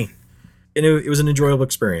 Very funny, and it was an enjoyable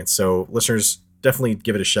experience. So listeners, definitely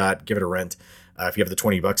give it a shot. Give it a rent. If you have the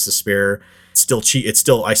 $20 to spare. Still cheap.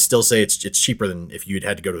 I still say it's cheaper than if you'd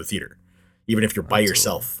had to go to the theater, even if you're by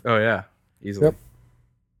yourself. Oh yeah, easily. Yep.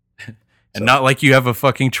 And not like you have a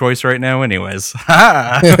fucking choice right now, anyways.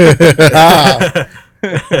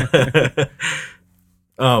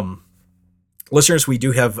 Listeners, we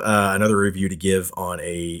do have another review to give on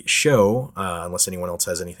a show, unless anyone else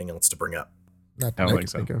has anything else to bring up. Not that I don't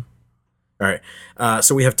think so. All right.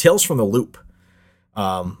 So we have Tales from the Loop.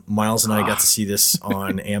 Miles and I got to see this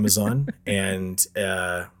on Amazon, and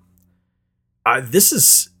this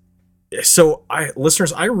is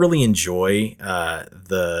listeners, I really enjoy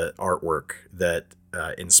the artwork that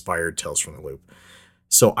inspired Tales from the Loop.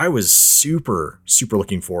 So I was super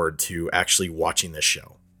looking forward to actually watching this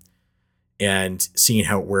show and seeing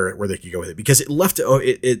where they could go with it, because it left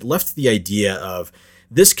the idea of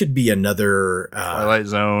this could be another Twilight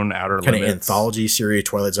Zone, Outer kind Limits. Of anthology series,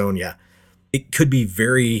 Twilight Zone, yeah. It could be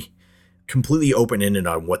very completely open-ended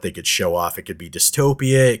on what they could show off. It could be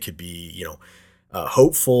dystopia. It could be,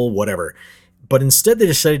 hopeful, whatever. But instead, they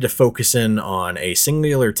decided to focus in on a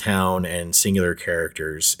singular town and singular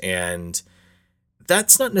characters. And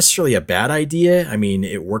that's not necessarily a bad idea. I mean,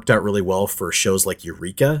 it worked out really well for shows like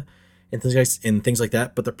Eureka and things like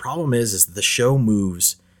that. But the problem is the show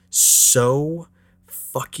moves so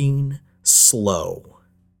fucking slow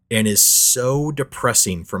and is so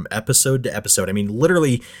depressing from episode to episode. I mean,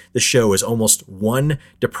 literally, the show is almost one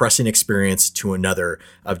depressing experience to another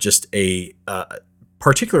of just a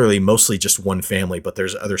particularly mostly just one family, but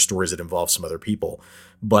there's other stories that involve some other people.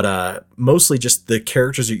 But mostly just the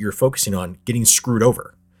characters that you're focusing on getting screwed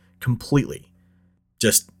over completely.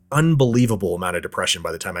 Just unbelievable amount of depression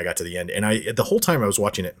by the time I got to the end. And the whole time I was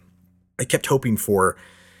watching it, I kept hoping for,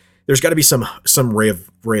 there's got to be some ray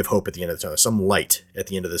of hope at the end of the tunnel, some light at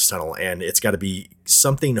the end of this tunnel, and it's got to be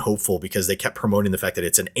something hopeful, because they kept promoting the fact that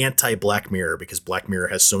it's an anti-Black Mirror, because Black Mirror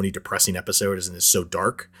has so many depressing episodes and is so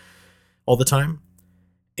dark all the time.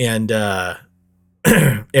 And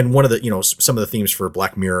and one of the, some of the themes for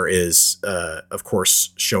Black Mirror is of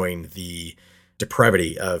course showing the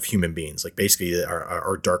depravity of human beings, like basically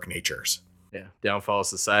our dark natures. Yeah, downfall of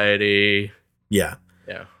society. Yeah.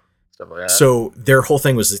 Stuff like that. So their whole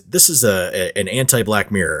thing was, this is an anti-Black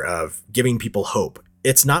Mirror of giving people hope.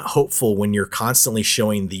 It's not hopeful when you're constantly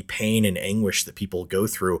showing the pain and anguish that people go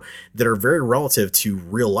through that are very relative to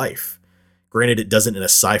real life. Granted, it doesn't in a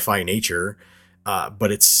sci-fi nature,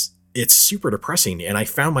 but it's super depressing. And I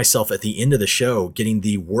found myself at the end of the show getting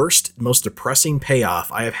the worst, most depressing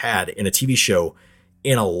payoff I have had in a TV show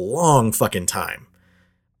in a long fucking time.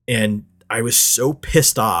 And I was so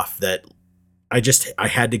pissed off that I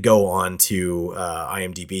had to go on to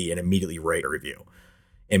IMDb and immediately write a review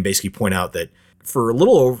and basically point out that for a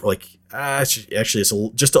little over, actually it's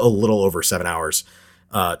just a little over 7 hours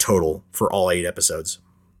total for all 8 episodes.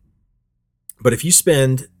 But if you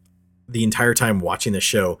spend the entire time watching the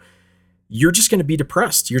show, you're just going to be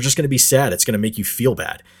depressed. You're just going to be sad. It's going to make you feel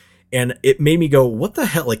bad. And it made me go, what the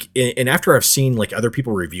hell? And after I've seen other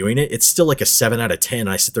people reviewing it, it's still a 7 out of 10. And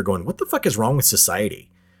I sit there going, what the fuck is wrong with society?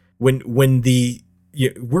 When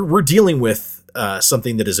we're dealing with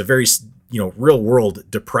something that is a very real world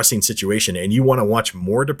depressing situation, and you want to watch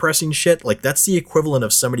more depressing shit, that's the equivalent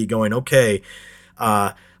of somebody going, okay,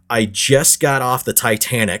 I just got off the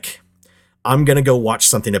Titanic, I'm gonna go watch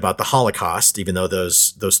something about the Holocaust, even though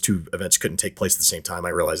those two events couldn't take place at the same time. I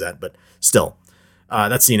realize that, but still,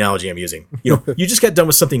 that's the analogy I'm using. You just got done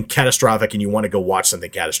with something catastrophic and you want to go watch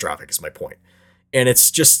something catastrophic is my point. And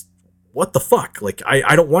it's just, what the fuck?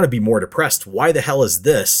 I don't want to be more depressed. Why the hell is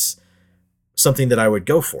this something that I would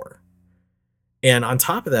go for? And on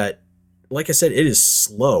top of that, like I said, it is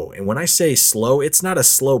slow. And when I say slow, it's not a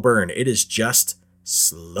slow burn. It is just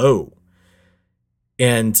slow.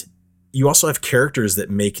 And you also have characters that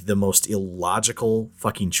make the most illogical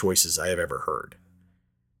fucking choices I have ever heard.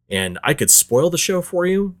 And I could spoil the show for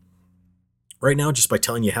you right now just by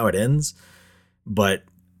telling you how it ends. But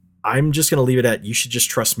I'm just going to leave it at, you should just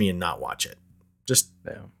trust me and not watch it. Just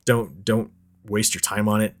don't waste your time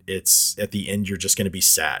on it. It's at the end, you're just going to be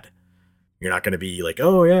sad. You're not going to be like,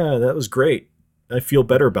 oh yeah, that was great. I feel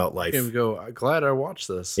better about life. You go, I'm glad I watched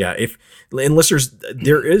this. Yeah. And listeners,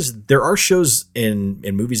 there are shows and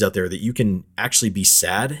movies out there that you can actually be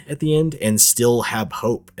sad at the end and still have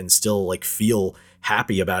hope and still feel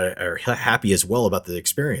happy about it, or happy as well about the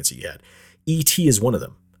experience that you had. E.T. is one of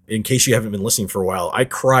them. In case you haven't been listening for a while, I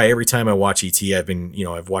cry every time I watch E.T.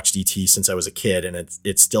 I've watched E.T. since I was a kid, and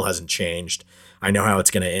it still hasn't changed. I know how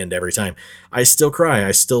it's going to end every time. I still cry.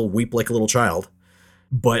 I still weep like a little child,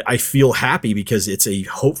 but I feel happy because it's a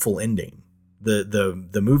hopeful ending.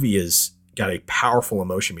 The movie has got a powerful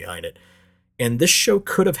emotion behind it, and this show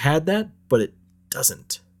could have had that, but it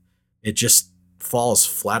doesn't. It just falls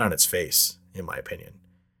flat on its face, in my opinion.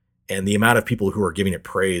 And the amount of people who are giving it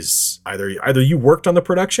praise, either you worked on the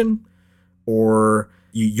production, or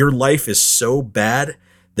your life is so bad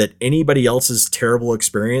that anybody else's terrible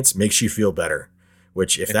experience makes you feel better.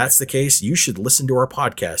 Which, if that's the case, you should listen to our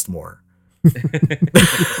podcast more.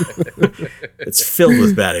 It's filled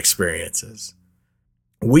with bad experiences.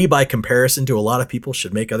 We, by comparison to a lot of people,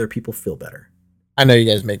 should make other people feel better. I know you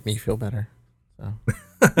guys make me feel better. So.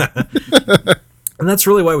 And that's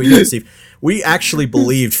really why we do it, Steve. We actually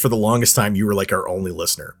believed for the longest time you were our only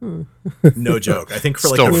listener. No joke. I think for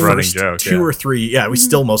still the first joke, two or three. Yeah, we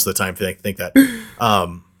still most of the time think that.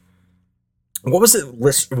 What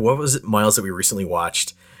was it, Miles, that we recently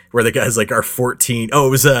watched where the guy's our 14? Oh,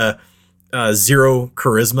 it was Zero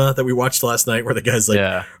Charisma that we watched last night, where the guy's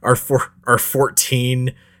our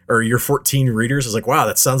 14 or your 14 readers. I was wow,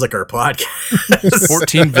 that sounds like our podcast.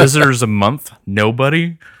 14 visitors a month?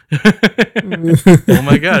 Nobody? Oh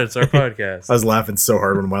my god, it's our podcast. I was laughing so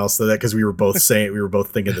hard when Miles said that because we were both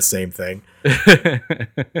thinking the same thing.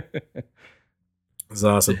 It was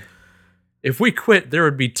awesome. If we quit, there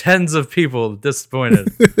would be tens of people disappointed.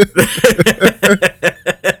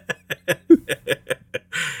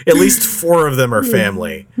 At least 4 of them are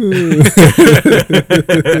family.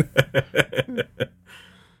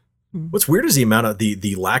 What's weird is the amount of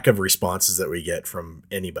the lack of responses that we get from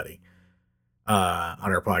anybody.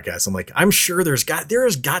 on our podcast. I'm like, I'm sure there has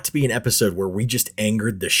got to be an episode where we just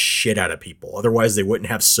angered the shit out of people. Otherwise, they wouldn't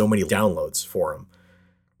have so many downloads for them.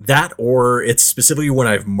 That, or it's specifically when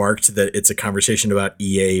I've marked that it's a conversation about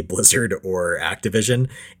EA, Blizzard, or Activision,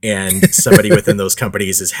 and somebody within those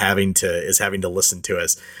companies is having to listen to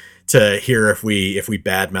us to hear if we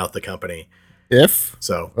badmouth the company.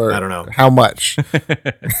 So I don't know how much.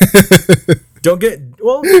 Don't get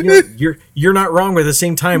you're not wrong. But at the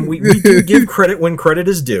same time, we do give credit when credit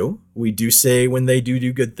is due. We do say when they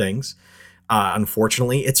do good things.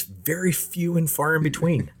 Unfortunately, it's very few and far in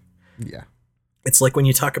between. Yeah, it's like when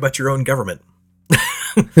you talk about your own government.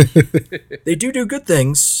 They do good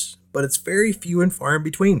things, but it's very few and far in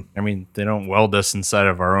between. I mean, they don't weld us inside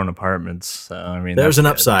of our own apartments. So, I mean, there's an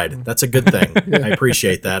upside. That's a good thing. I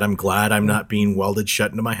appreciate that. I'm glad I'm not being welded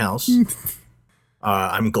shut into my house.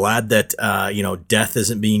 I'm glad that death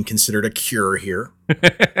isn't being considered a cure here.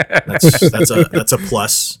 That's a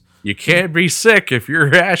plus. You can't be sick if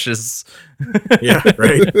you're ashes. Yeah,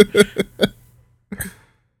 right.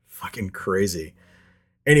 Fucking crazy.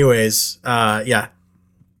 Anyways, yeah.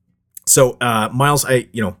 So, Miles,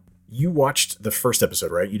 you watched the first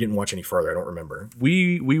episode, right? You didn't watch any further. I don't remember.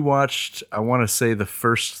 We watched, I want to say, the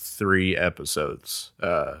first 3 episodes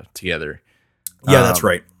together. Yeah, that's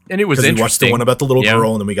right. And it was interesting. We watched the one about the little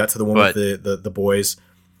girl, and then we got to the one with the boys.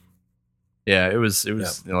 Yeah, it was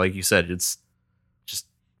like you said, it's just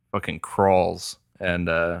fucking crawls, and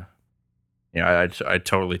I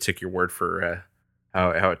totally took your word for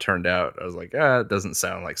how it turned out. I was like, it doesn't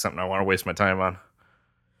sound like something I want to waste my time on.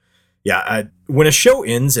 Yeah, when a show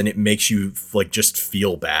ends and it makes you like just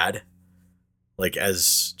feel bad, like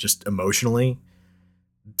as just emotionally,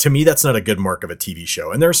 to me that's not a good mark of a TV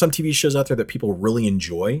show. And there are some TV shows out there that people really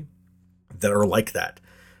enjoy that are like that.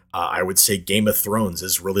 I would say Game of Thrones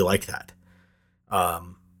is really like that.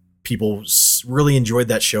 People really enjoyed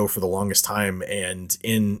that show for the longest time, and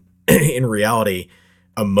in reality,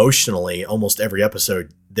 emotionally, almost every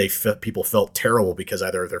episode people felt terrible because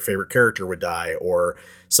either their favorite character would die or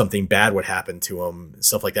something bad would happen to them,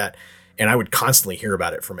 stuff like that. And I would constantly hear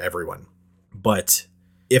about it from everyone. But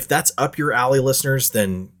if that's up your alley, listeners,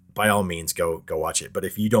 then by all means go watch it. But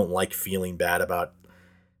if you don't like feeling bad about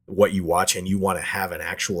what you watch and you want to have an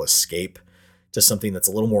actual escape to something that's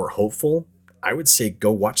a little more hopeful, I would say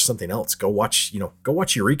go watch something else. Go watch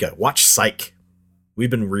Eureka. Watch Psych. We've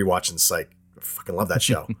been rewatching Psych. I fucking love that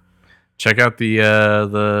show. Check out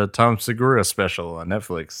the Tom Segura special on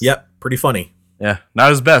Netflix. Yep, pretty funny. Yeah,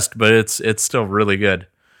 not his best, but it's still really good.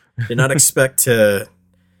 Did not expect to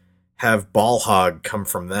have Ball Hog come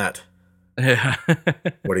from that. Yeah.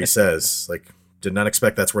 What he says, like, did not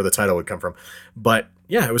expect that's where the title would come from. But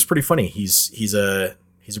yeah, it was pretty funny. He's a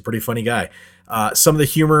pretty funny guy. Some of the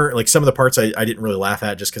humor, like some of the parts I didn't really laugh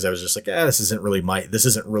at just because I was just like, this isn't really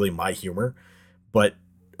my humor. But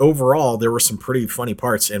overall, there were some pretty funny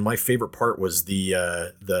parts, and my favorite part was the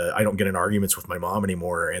I don't get in arguments with my mom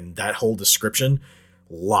anymore, and that whole description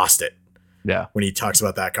lost it. Yeah, when he talks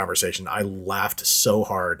about that conversation, I laughed so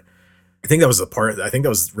hard. I think that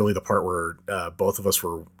was really the part where both of us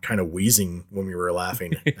were kind of wheezing when we were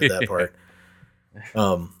laughing at that part.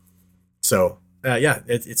 So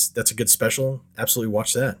that's a good special. Absolutely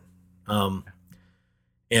watch that. And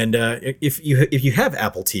if you have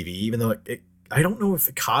Apple TV, even though I don't know if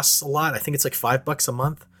it costs a lot. I think it's like $5 a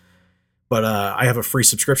month, but I have a free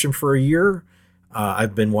subscription for a year.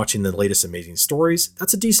 I've been watching the latest Amazing Stories.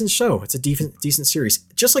 That's a decent show. It's a decent series.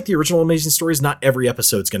 Just like the original Amazing Stories, not every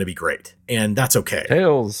episode's going to be great, and that's okay.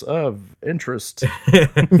 Tales of interest. Yeah,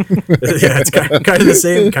 it's kind of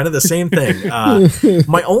the same thing.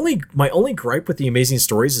 My only gripe with the Amazing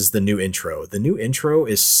Stories is the new intro. The new intro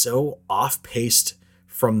is so off-paced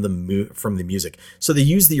from the music. So they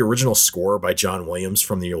use the original score by John Williams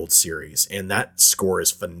from the old series, and that score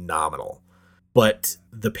is phenomenal. But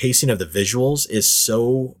the pacing of the visuals is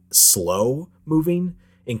so slow moving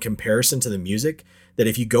in comparison to the music that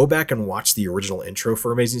if you go back and watch the original intro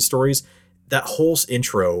for Amazing Stories, that whole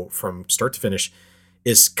intro from start to finish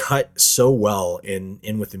is cut so well in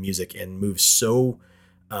with the music and moves so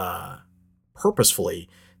purposefully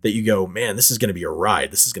that you go, man, this is going to be a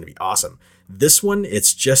ride. This is going to be awesome. This one,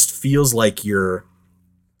 it just feels like it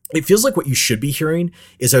feels like what you should be hearing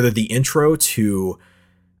is either the intro to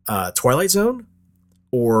Twilight Zone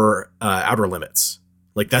or Outer Limits.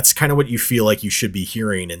 Like that's kind of what you feel like you should be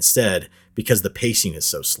hearing instead, because the pacing is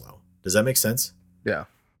so slow. Does that make sense? Yeah.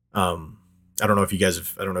 I don't know if you guys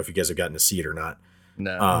have gotten to see it or not.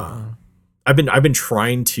 No. I've been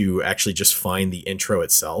trying to actually just find the intro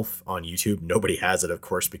itself on YouTube. Nobody has it, of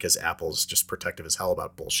course, because Apple's just protective as hell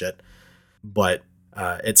about bullshit. But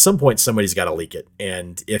At some point, somebody's got to leak it,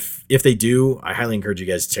 and if they do, I highly encourage you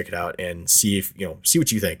guys to check it out and see if see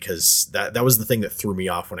what you think, because that was the thing that threw me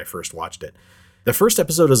off when I first watched it. The first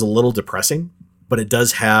episode is a little depressing, but it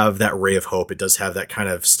does have that ray of hope. It does have that kind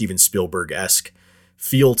of Steven Spielberg-esque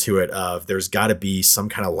feel to it of there's got to be some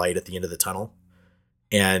kind of light at the end of the tunnel,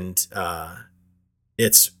 and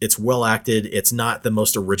it's well acted. It's not the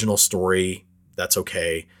most original story. That's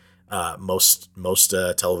okay. Most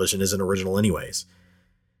television isn't original anyways.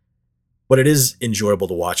 But it is enjoyable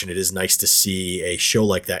to watch, and it is nice to see a show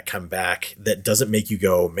like that come back that doesn't make you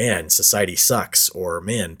go, man, society sucks, or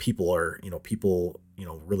man, people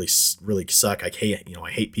really suck. I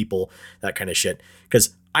hate people, that kind of shit.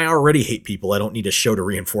 Because I already hate people. I don't need a show to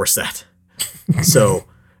reinforce that. So,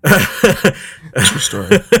 True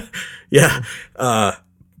story. Yeah. The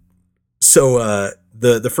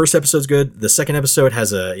first episode's good. The second episode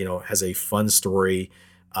has a fun story.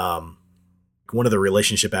 One of the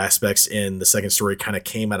relationship aspects in the second story kind of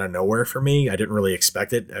came out of nowhere for me. I didn't really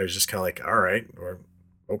expect it. I was just kind of like, all right, or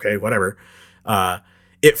okay, whatever.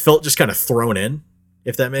 It felt just kind of thrown in,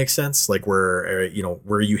 if that makes sense. Like where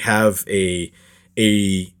you have a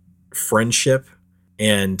friendship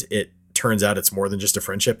and it turns out it's more than just a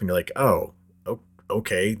friendship, and you're like, oh,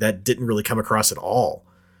 okay, that didn't really come across at all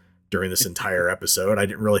during this entire episode. I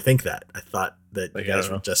didn't really think that. I thought that you guys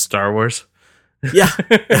were just Star Wars. Yeah,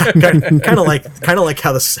 kind of like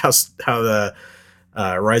how the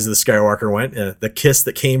Rise of the Skywalker went. The kiss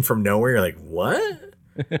that came from nowhere. You're like, what?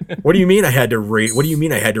 What do you mean I had to read? What do you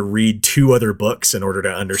mean I had to read 2 other books in order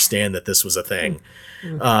to understand that this was a thing?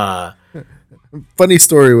 Funny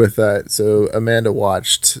story with that. So Amanda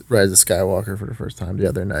watched Rise of Skywalker for the first time the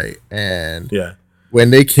other night, and yeah, when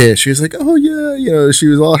they kissed, she was like, "Oh yeah," she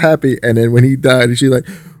was all happy. And then when he died, she's like,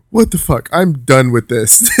 "What the fuck? I'm done with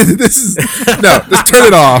this. Just turn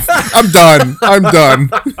it off. I'm done.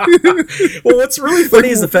 Well, what's really funny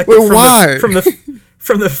is the fact that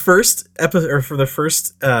from the first episode, or from the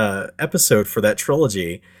first episode for that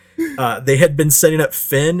trilogy, they had been setting up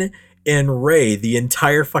Finn and Rey the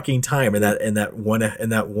entire fucking time in that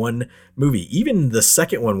one movie. Even the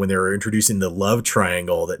second one, when they were introducing the love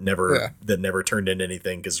triangle that never turned into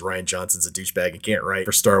anything because Rian Johnson's a douchebag and can't write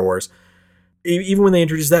for Star Wars. Even when they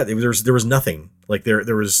introduced that, there was nothing. Like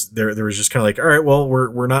there was just kind of like, all right, well,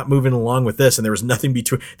 we're not moving along with this, and there was nothing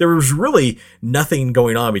between. There was really nothing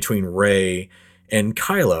going on between Rey and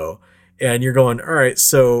Kylo, and you're going, all right,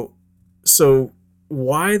 so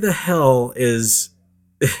why the hell is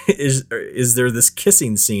there this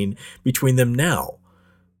kissing scene between them now?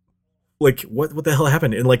 Like what the hell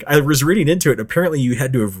happened? And like I was reading into it, apparently you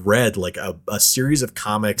had to have read like a series of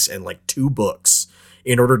comics and like 2 books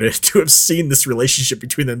in order to have seen this relationship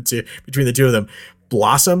between the 2 of them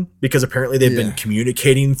blossom, because apparently they've been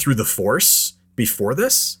communicating through the Force before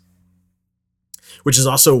this, which is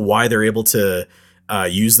also why they're able to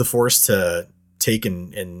use the Force to take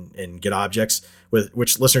and get objects.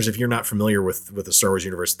 Which, listeners, if you're not familiar with the Star Wars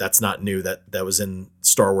universe, that's not new. That was in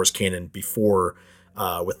Star Wars canon before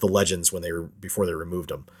with the Legends before they removed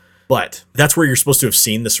them. But that's where you're supposed to have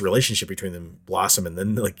seen this relationship between them blossom. And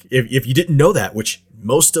then, like, if you didn't know that, which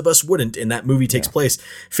most of us wouldn't, and that movie takes place,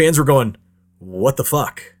 fans were going, what the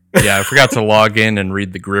fuck? Yeah, I forgot to log in and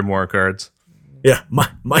read the Grimoire cards. Yeah,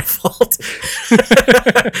 my fault.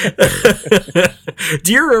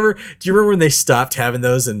 Do you remember when they stopped having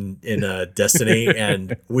those in Destiny,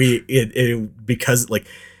 and because like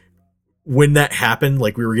when that happened,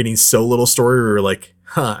 like we were getting so little story, we were like,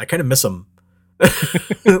 I kind of miss them.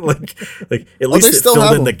 like at least it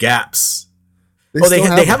filled in the gaps. They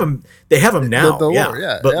have them now.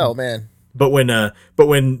 Oh man. But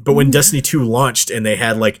when Destiny 2 launched and they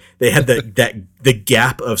had the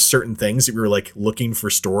gap of certain things that we were like looking for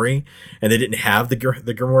story, and they didn't have the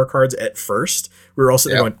Grimoire cards at first, we were all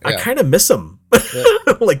sitting there going, I kind of miss them.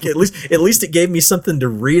 Like at least it gave me something to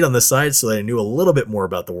read on the side so that I knew a little bit more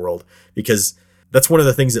about the world, because that's one of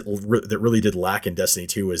the things that really did lack in Destiny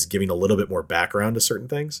 2 was giving a little bit more background to certain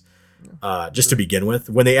things, just to begin with.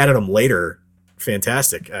 When they added them later,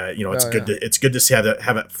 fantastic. It's good to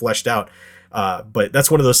have it fleshed out. But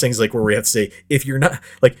that's one of those things like where we have to say, if you're not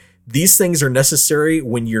like, these things are necessary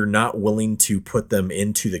when you're not willing to put them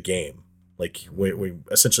into the game. Like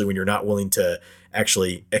essentially when you're not willing to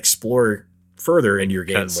actually explore further in your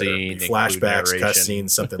game, whether it be flashbacks, cutscenes,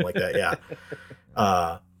 something like that. Yeah.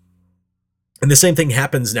 And the same thing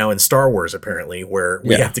happens now in Star Wars, apparently, where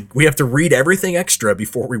we have to read everything extra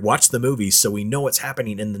before we watch the movie, so we know what's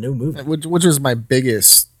happening in the new movie. Which was my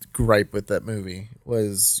biggest gripe with that movie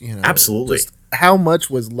was, absolutely just how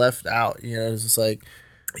much was left out. It's just like,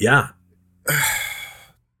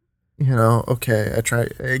 okay,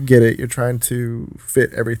 I get it. You're trying to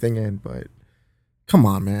fit everything in, but come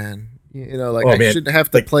on, man. I shouldn't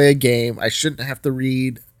have to play a game. I shouldn't have to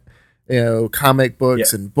read, comic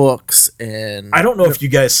books and books. And I don't know if you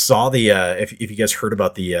guys saw the, if you guys heard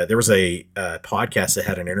about the, there was a podcast that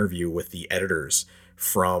had an interview with the editors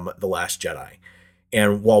from The Last Jedi.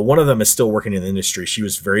 And while one of them is still working in the industry, she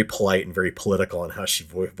was very polite and very political in how she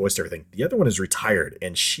voiced everything. The other one is retired,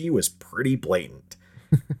 and she was pretty blatant.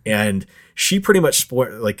 And she pretty much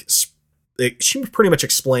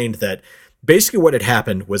explained that basically what had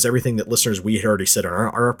happened was everything that listeners we had already said on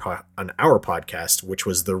our podcast, which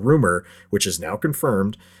was the rumor, which is now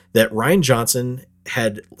confirmed, that Rian Johnson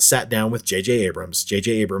had sat down with J.J. Abrams.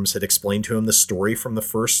 J.J. Abrams had explained to him the story from the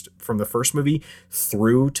first movie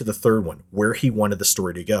through to the third one, where he wanted the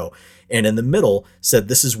story to go, and in the middle said,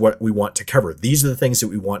 "This is what we want to cover. These are the things that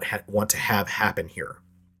we want to have happen here."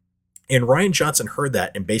 And Rian Johnson heard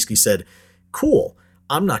that and basically said, "Cool,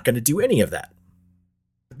 I'm not going to do any of that."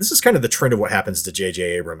 This is kind of the trend of what happens to J.J.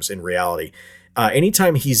 Abrams in reality.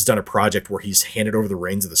 Anytime he's done a project where he's handed over the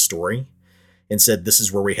reins of the story and said, "This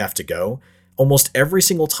is where we have to go," almost every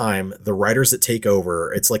single time the writers that take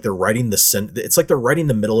over, it's like they're writing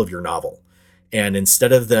the middle of your novel. And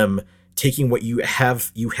instead of them taking what you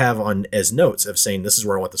have on as notes of saying, "This is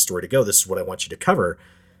where I want the story to go, this is what I want you to cover,"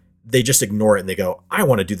 they just ignore it and they go, "I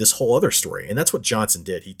want to do this whole other story." And that's what Johnson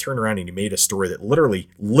did. He turned around and he made a story that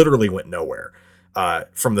literally went nowhere.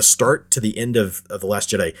 From the start to the end of The Last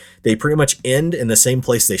Jedi, they pretty much end in the same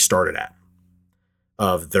place they started at.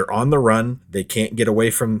 They're on the run, they can't get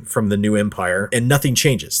away from the new empire, and nothing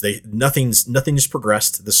changes. Nothing's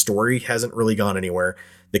progressed. The story hasn't really gone anywhere.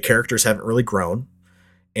 The characters haven't really grown,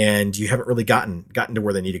 and you haven't really gotten to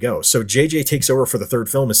where they need to go. So JJ takes over for the third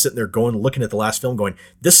film, is sitting there looking at the last film going,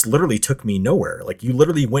 "This literally took me nowhere. Like you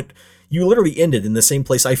literally ended in the same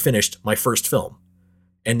place I finished my first film.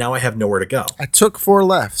 And now I have nowhere to go. I took 4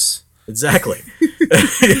 lefts." Exactly.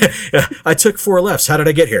 Yeah, I took 4 lefts. How did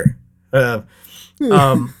I get here? I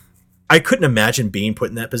couldn't imagine being put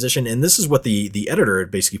in that position. And this is what the editor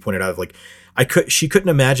had basically pointed out. Like, she couldn't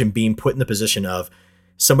imagine being put in the position of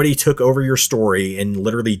somebody took over your story and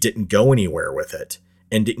literally didn't go anywhere with it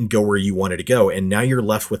and didn't go where you wanted to go. And now you're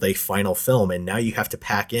left with a final film. And now you have to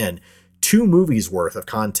pack in 2 movies worth of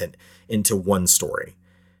content into one story,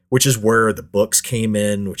 which is where the books came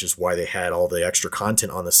in, which is why they had all the extra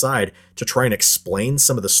content on the side to try and explain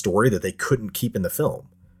some of the story that they couldn't keep in the film,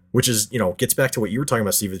 which is, gets back to what you were talking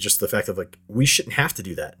about, Steve, is just the fact of like, we shouldn't have to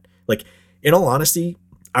do that. Like, in all honesty,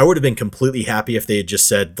 I would have been completely happy if they had just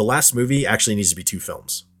said the last movie actually needs to be 2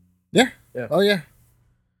 films. Yeah. Oh yeah.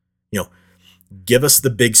 Give us the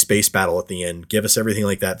big space battle at the end. Give us everything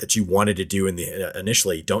like that you wanted to do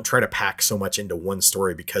initially. Don't try to pack so much into one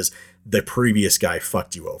story because the previous guy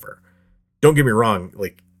fucked you over. Don't get me wrong.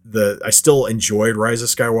 Like I still enjoyed Rise of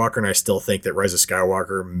Skywalker, and I still think that Rise of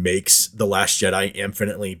Skywalker makes The Last Jedi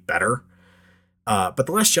infinitely better. But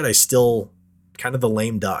The Last Jedi is still kind of the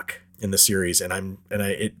lame duck in the series,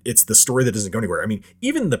 it's the story that doesn't go anywhere. I mean,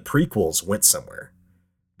 even the prequels went somewhere.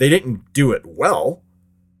 They didn't do it well,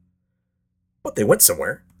 but they went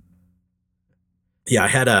somewhere. Yeah, I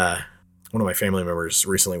had one of my family members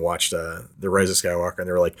recently watched The Rise of Skywalker, and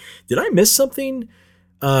they were like, "Did I miss something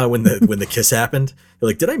when the kiss happened?" They're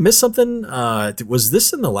like, "Did I miss something? Was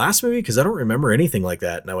this in the last movie? Because I don't remember anything like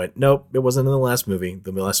that." And I went, "Nope, it wasn't in the last movie.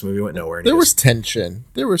 The last movie went nowhere." And there was tension.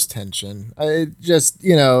 I just,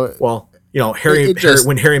 Well,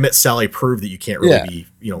 when Harry met Sally proved that you can't really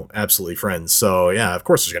be, absolutely friends. So yeah, of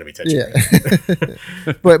course there's going to be tension.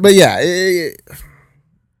 Yeah. but yeah,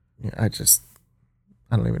 I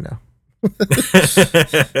don't even know.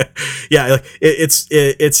 Yeah, like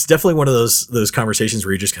it's definitely one of those conversations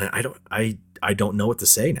where you just kind of I don't know what to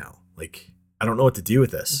say now. Like I don't know what to do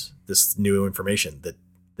with this new information that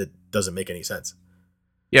doesn't make any sense.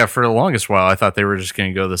 Yeah, for the longest while, I thought they were just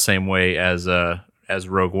going to go the same way as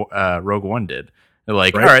Rogue One did. They're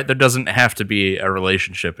like, right. All right, there doesn't have to be a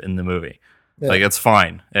relationship in the movie. Yeah. Like it's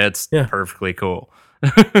fine. It's perfectly cool.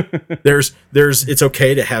 It's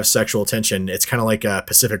okay to have sexual tension. It's kind of like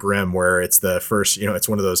Pacific Rim, where it's the first, it's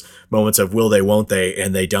one of those moments of will they, won't they,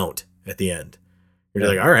 and they don't at the end. You're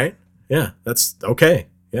like, all right, yeah, that's okay.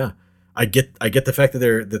 Yeah, I get the fact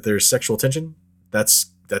that there's sexual tension. That's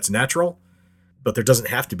natural, but there doesn't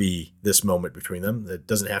have to be this moment between them. It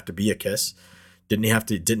doesn't have to be a kiss. Didn't have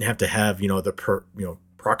to have the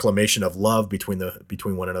proclamation of love between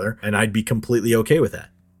one another, and I'd be completely okay with that.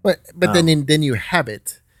 But then you have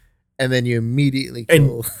it, and then you immediately And-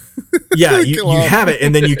 kill. Yeah, you Kill off. have it,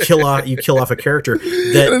 and then you kill off a character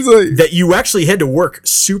It's like- that you actually had to work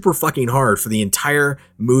super fucking hard for the entire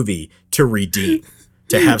movie to redeem,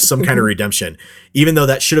 to have some kind of redemption. Even though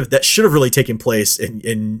that should have really taken place,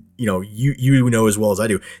 and you know as well as I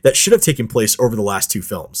do, that should have taken place over the last two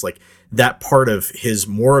films. Like that part of his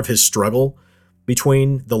struggle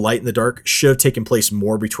between the light and the dark should have taken place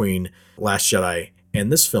more between Last Jedi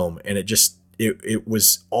and this film, and it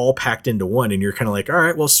was all packed into one, and you're kind of like, all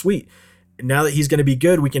right, well, sweet. Now that he's going to be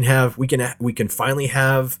good, we can finally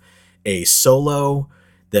have a Solo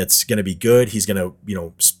that's going to be good. He's going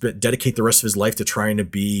to, dedicate the rest of his life to trying to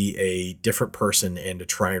be a different person and to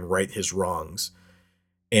try and right his wrongs.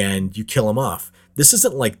 And you kill him off. This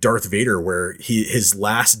isn't like Darth Vader, where his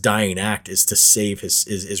last dying act is to save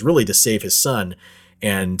is really to save his son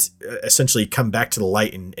and essentially come back to the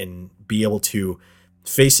light and be able to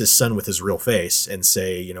face his son with his real face and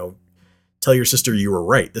say, tell your sister you were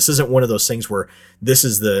right. This isn't one of those things where this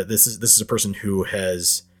is a person who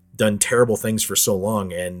has done terrible things for so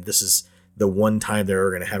long, and this is the one time they're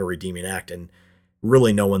going to have a redeeming act, and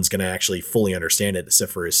really no one's going to actually fully understand it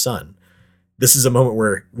except for his son. This is a moment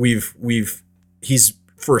where he's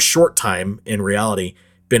for a short time in reality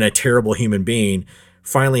been a terrible human being,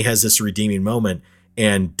 finally has this redeeming moment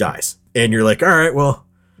and dies. And you're like, all right, well,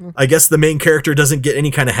 I guess the main character doesn't get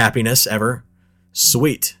any kind of happiness ever.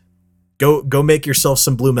 Sweet. Go make yourself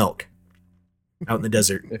some blue milk out in the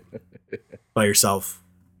desert by yourself.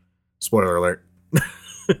 Spoiler alert.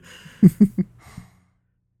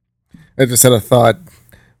 I just had a thought.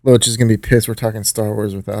 Loach is gonna be pissed we're talking Star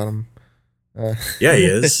Wars without him. Yeah, he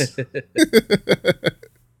is.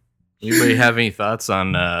 Anybody have any thoughts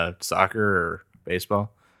on soccer or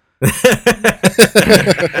baseball?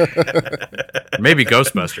 Maybe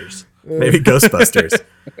Ghostbusters. Maybe Ghostbusters.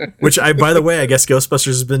 Which by the way, I guess Ghostbusters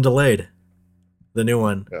has been delayed. The new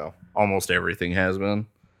one. Yeah, almost everything has been.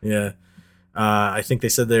 Yeah. I think they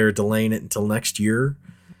said they're delaying it until next year.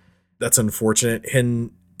 That's unfortunate.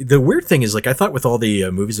 And the weird thing is, like, I thought with all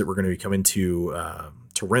the movies that were going to be coming to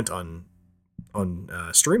rent on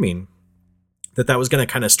streaming, that was going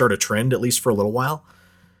to kind of start a trend, at least for a little while.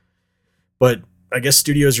 But I guess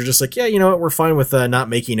studios are just like, yeah, you know what, we're fine with not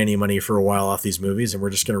making any money for a while off these movies, and we're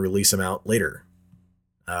just going to release them out later.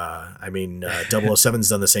 007's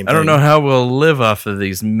done the same thing. I don't know how we'll live off of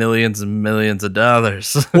these millions and millions of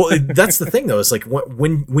dollars. Well, that's the thing, though. It's like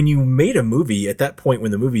when you made a movie, at that point,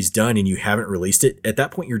 when the movie's done and you haven't released it, at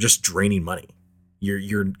that point, you're just draining money.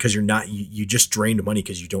 You just drained money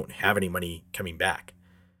because you don't have any money coming back.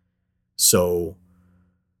 So,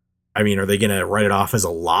 I mean, are they going to write it off as a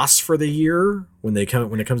loss for the year when it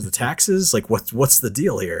comes to taxes? Like, what's the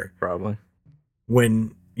deal here? Probably.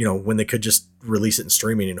 When they could just release it in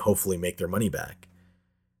streaming and hopefully make their money back.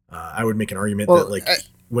 I would make an argument that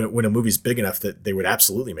when a movie's big enough that they would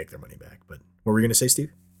absolutely make their money back. But what were you going to say,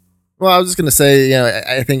 Steve? Well, I was just gonna say,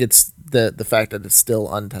 I think it's the fact that it's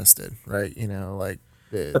still untested, right?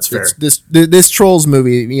 That's fair. This Trolls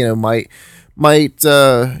movie, might make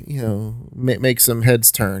some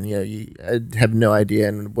heads turn. I have no idea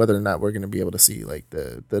and whether or not we're going to be able to see like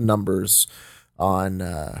the numbers on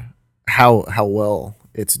how well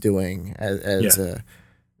it's doing as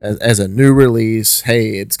a new release.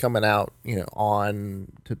 Hey, it's coming out,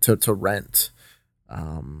 on to rent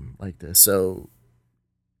like this. So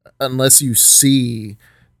unless you see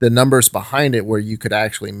the numbers behind it where you could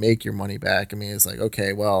actually make your money back, I mean, it's like,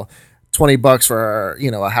 okay, well, $20 for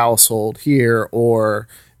a household here, or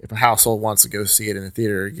if a household wants to go see it in a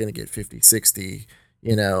theater, you're gonna get 50, 60.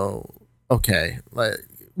 Okay,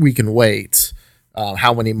 we can wait.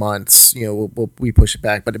 How many months? We push it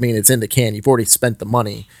back. But I mean, it's in the can. You've already spent the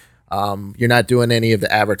money. You're not doing any of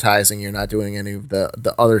the advertising. You're not doing any of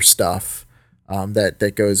the other stuff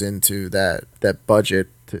that goes into that budget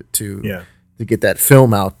to get that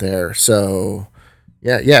film out there. So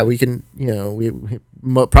yeah, we can. We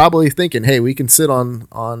probably thinking, hey, we can sit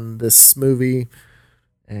on this movie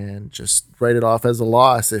and just write it off as a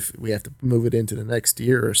loss if we have to move it into the next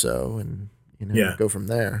year or so, and go from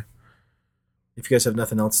there. If you guys have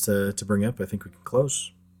nothing else to bring up, I think we can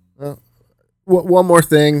close. One more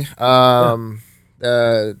thing.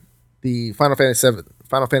 The Final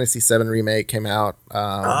Fantasy VII remake came out.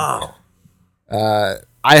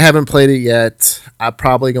 I haven't played it yet. I'm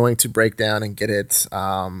probably going to break down and get it.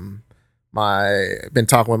 I've been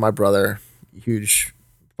talking with my brother, huge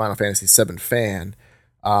Final Fantasy VII fan,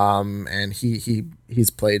 and he's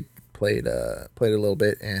played a little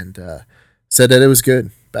bit and said that it was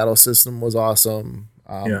good. Battle system was awesome.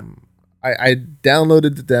 I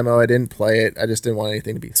downloaded the demo. I didn't play it. I just didn't want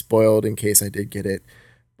anything to be spoiled in case I did get it.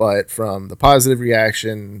 but from the positive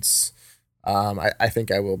reactions, I think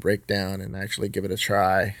I will break down and actually give it a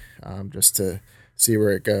try, just to see where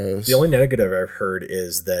it goes. The only negative I've heard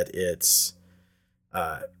is that it's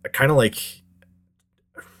kind of like,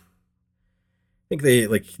 I think they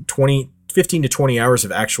like 15 to 20 hours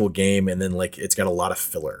of actual game, and then like it's got a lot of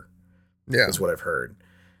filler. Yeah, is what I've heard.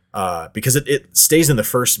 Because it stays in the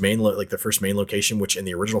first main location, which in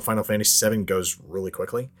the original Final Fantasy VII goes really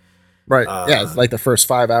quickly. Right. Yeah, it's like the first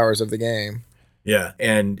 5 hours of the game. Yeah,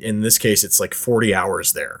 and in this case, it's like 40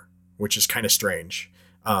 hours there, which is kind of strange.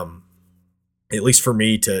 At least for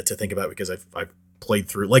me to think about, because I've played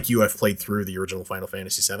through, like you, I've played through the original Final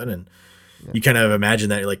Fantasy VII, and you kind of imagine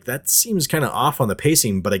that, you're like, that seems kind of off on the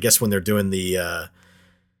pacing. But I guess when they're doing the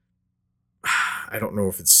I don't know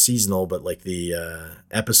if it's seasonal, but like the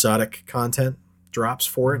episodic content drops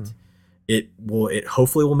for it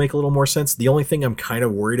hopefully will make a little more sense. The only thing I'm kind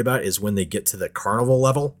of worried about is when they get to the carnival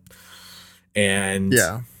level, and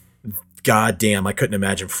god damn, I couldn't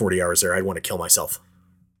imagine 40 hours there. I'd want to kill myself.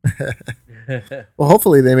 Well,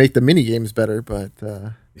 hopefully they make the mini games better, but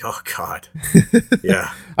oh god.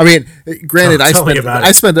 Yeah. I mean, granted, I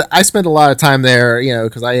spent a lot of time there,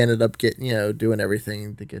 because I ended up doing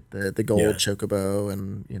everything to get the gold chocobo,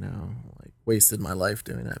 and like wasted my life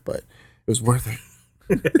doing that, but it was worth it.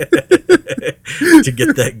 To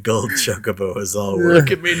get that gold chocobo is all worth.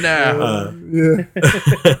 Look at me now.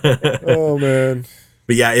 Oh man.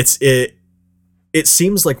 But yeah, it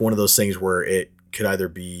seems like one of those things where it could either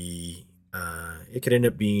be it could end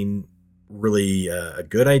up being really a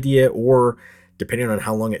good idea, or depending on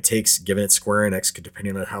how long it takes, given it's Square Enix,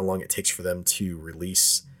 depending on how long it takes for them to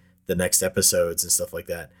release the next episodes and stuff like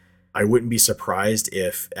that. I wouldn't be surprised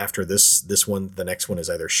if after this one, the next one is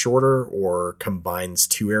either shorter or combines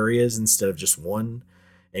 2 areas instead of just one,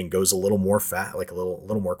 and goes a little more like a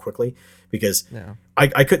little more quickly, because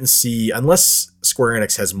I couldn't see, unless Square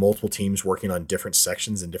Enix has multiple teams working on different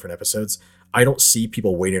sections and different episodes, I don't see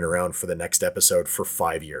people waiting around for the next episode for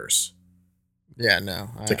 5 years. Yeah, no.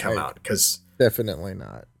 To come out, because definitely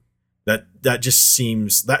not. That just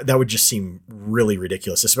seems that would just seem really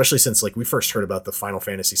ridiculous, especially since like we first heard about the Final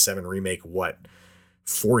Fantasy VII remake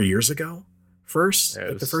 4 years ago.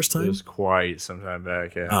 The first time. It was quite some time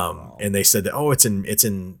back. Yeah. And they said that it's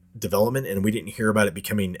in development, and we didn't hear about it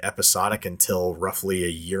becoming episodic until roughly a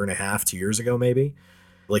year and a half, 2 years ago, maybe.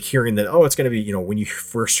 Like hearing that it's going to be, when you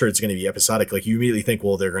first heard it's going to be episodic, like you immediately think,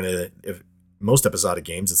 well, they're going to, if most episodic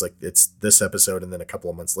games, it's like it's this episode and then a couple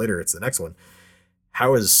of months later it's the next one.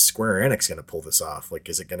 How is Square Enix going to pull this off? Like,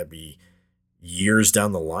 is it going to be years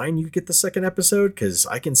down the line you get the second episode? Because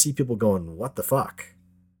I can see people going, what the fuck?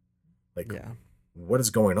 Like, what is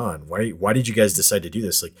going on? Why did you guys decide to do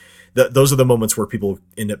this? Like, those are the moments where people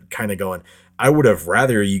end up kind of going, I would have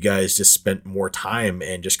rather you guys just spent more time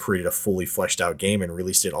and just created a fully fleshed out game and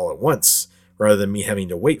released it all at once, rather than me having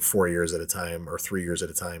to wait 4 years at a time or 3 years at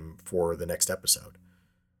a time for the next episode.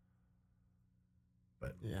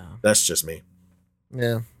 But that's just me.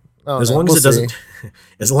 Yeah. As long as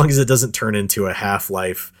it doesn't turn into a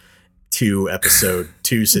Half-Life 2 episode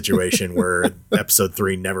 2 situation where episode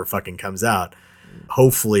 3 never fucking comes out.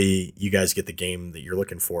 Hopefully you guys get the game that you're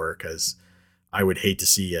looking for, because I would hate to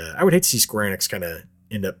see Square Enix kind of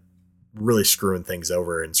end up really screwing things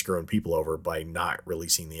over and screwing people over by not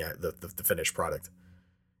releasing the finished product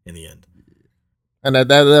in the end. And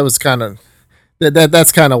that was kind of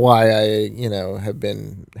that's kind of why I have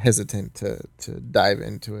been hesitant to dive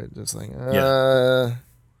into it. Just like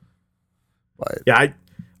but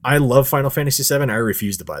I love Final Fantasy VII. I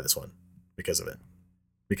refuse to buy this one because of it,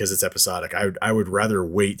 because it's episodic. I would rather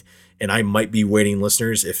wait, and I might be waiting,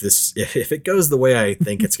 listeners. If it goes the way I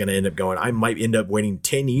think it's going to end up going, I might end up waiting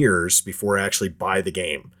 10 years before I actually buy the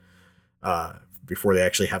game, before they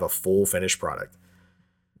actually have a full finished product.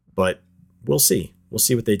 But we'll see. We'll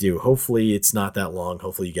see what they do. Hopefully it's not that long.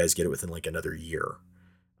 Hopefully you guys get it within like another year.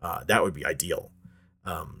 That would be ideal.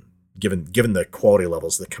 Given the quality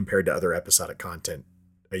levels that compared to other episodic content,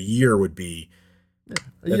 a year would be.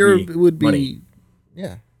 A year would be money.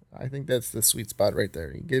 Yeah, I think that's the sweet spot right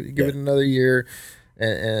there. You give it another year,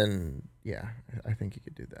 and I think you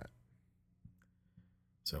could do that.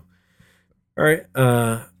 So, all right.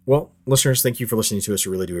 Well, listeners, thank you for listening to us.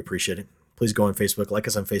 We really do appreciate it. Please go on Facebook, like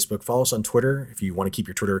us on Facebook, follow us on Twitter if you want to keep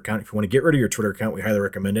your Twitter account. If you want to get rid of your Twitter account, we highly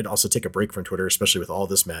recommend it. Also, take a break from Twitter, especially with all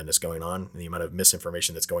this madness going on and the amount of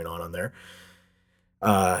misinformation that's going on there.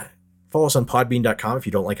 Follow us on podbean.com if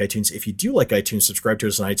you don't like iTunes. If you do like iTunes, subscribe to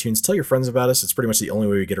us on iTunes. Tell your friends about us. It's pretty much the only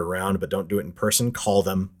way we get around, but don't do it in person. Call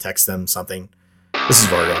them, text them, something. This is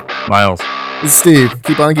Vargo. Miles. This is Steve.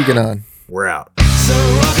 Keep on geeking on. We're out. So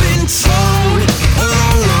I've been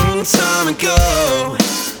told long time ago.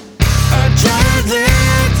 A giant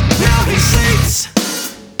lived, now he sleeps.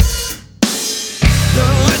 The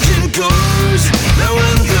legend goes that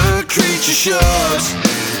when the creature shows,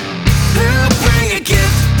 he'll bring a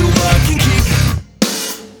gift the world can keep.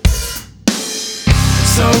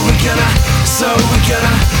 So we're gonna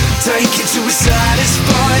take it to a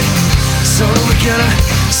satisfied. So we're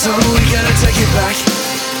gonna take it back.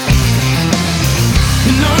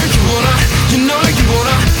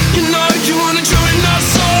 You know you wanna join our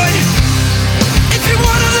side. If you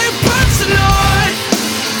wanna live past tonight.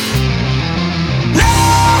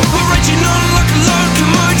 Now we're raging on like a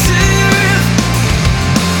locomotive.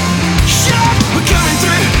 Yeah, we're coming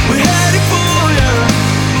through, we're heading for you.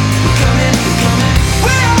 We're coming.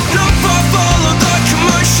 We are not far, follow the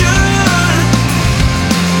commotion.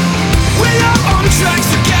 We are on track,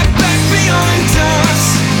 so get back behind us.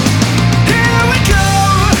 Here we go.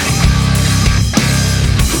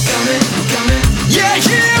 We're coming. Yeah,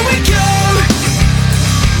 here we go.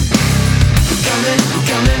 We're coming.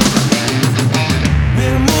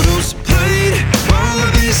 Mere mortals played while the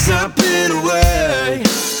beast have been away.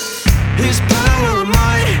 His power of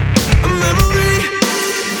might, a memory.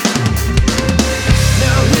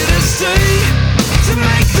 Now here to stay, to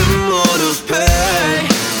make the mortals pay.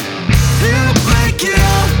 He'll make it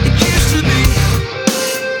all it used to be.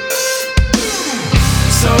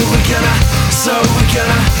 So we're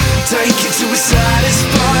gonna take it to a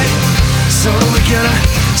satisfied. So we're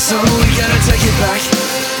gonna take it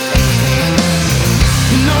back.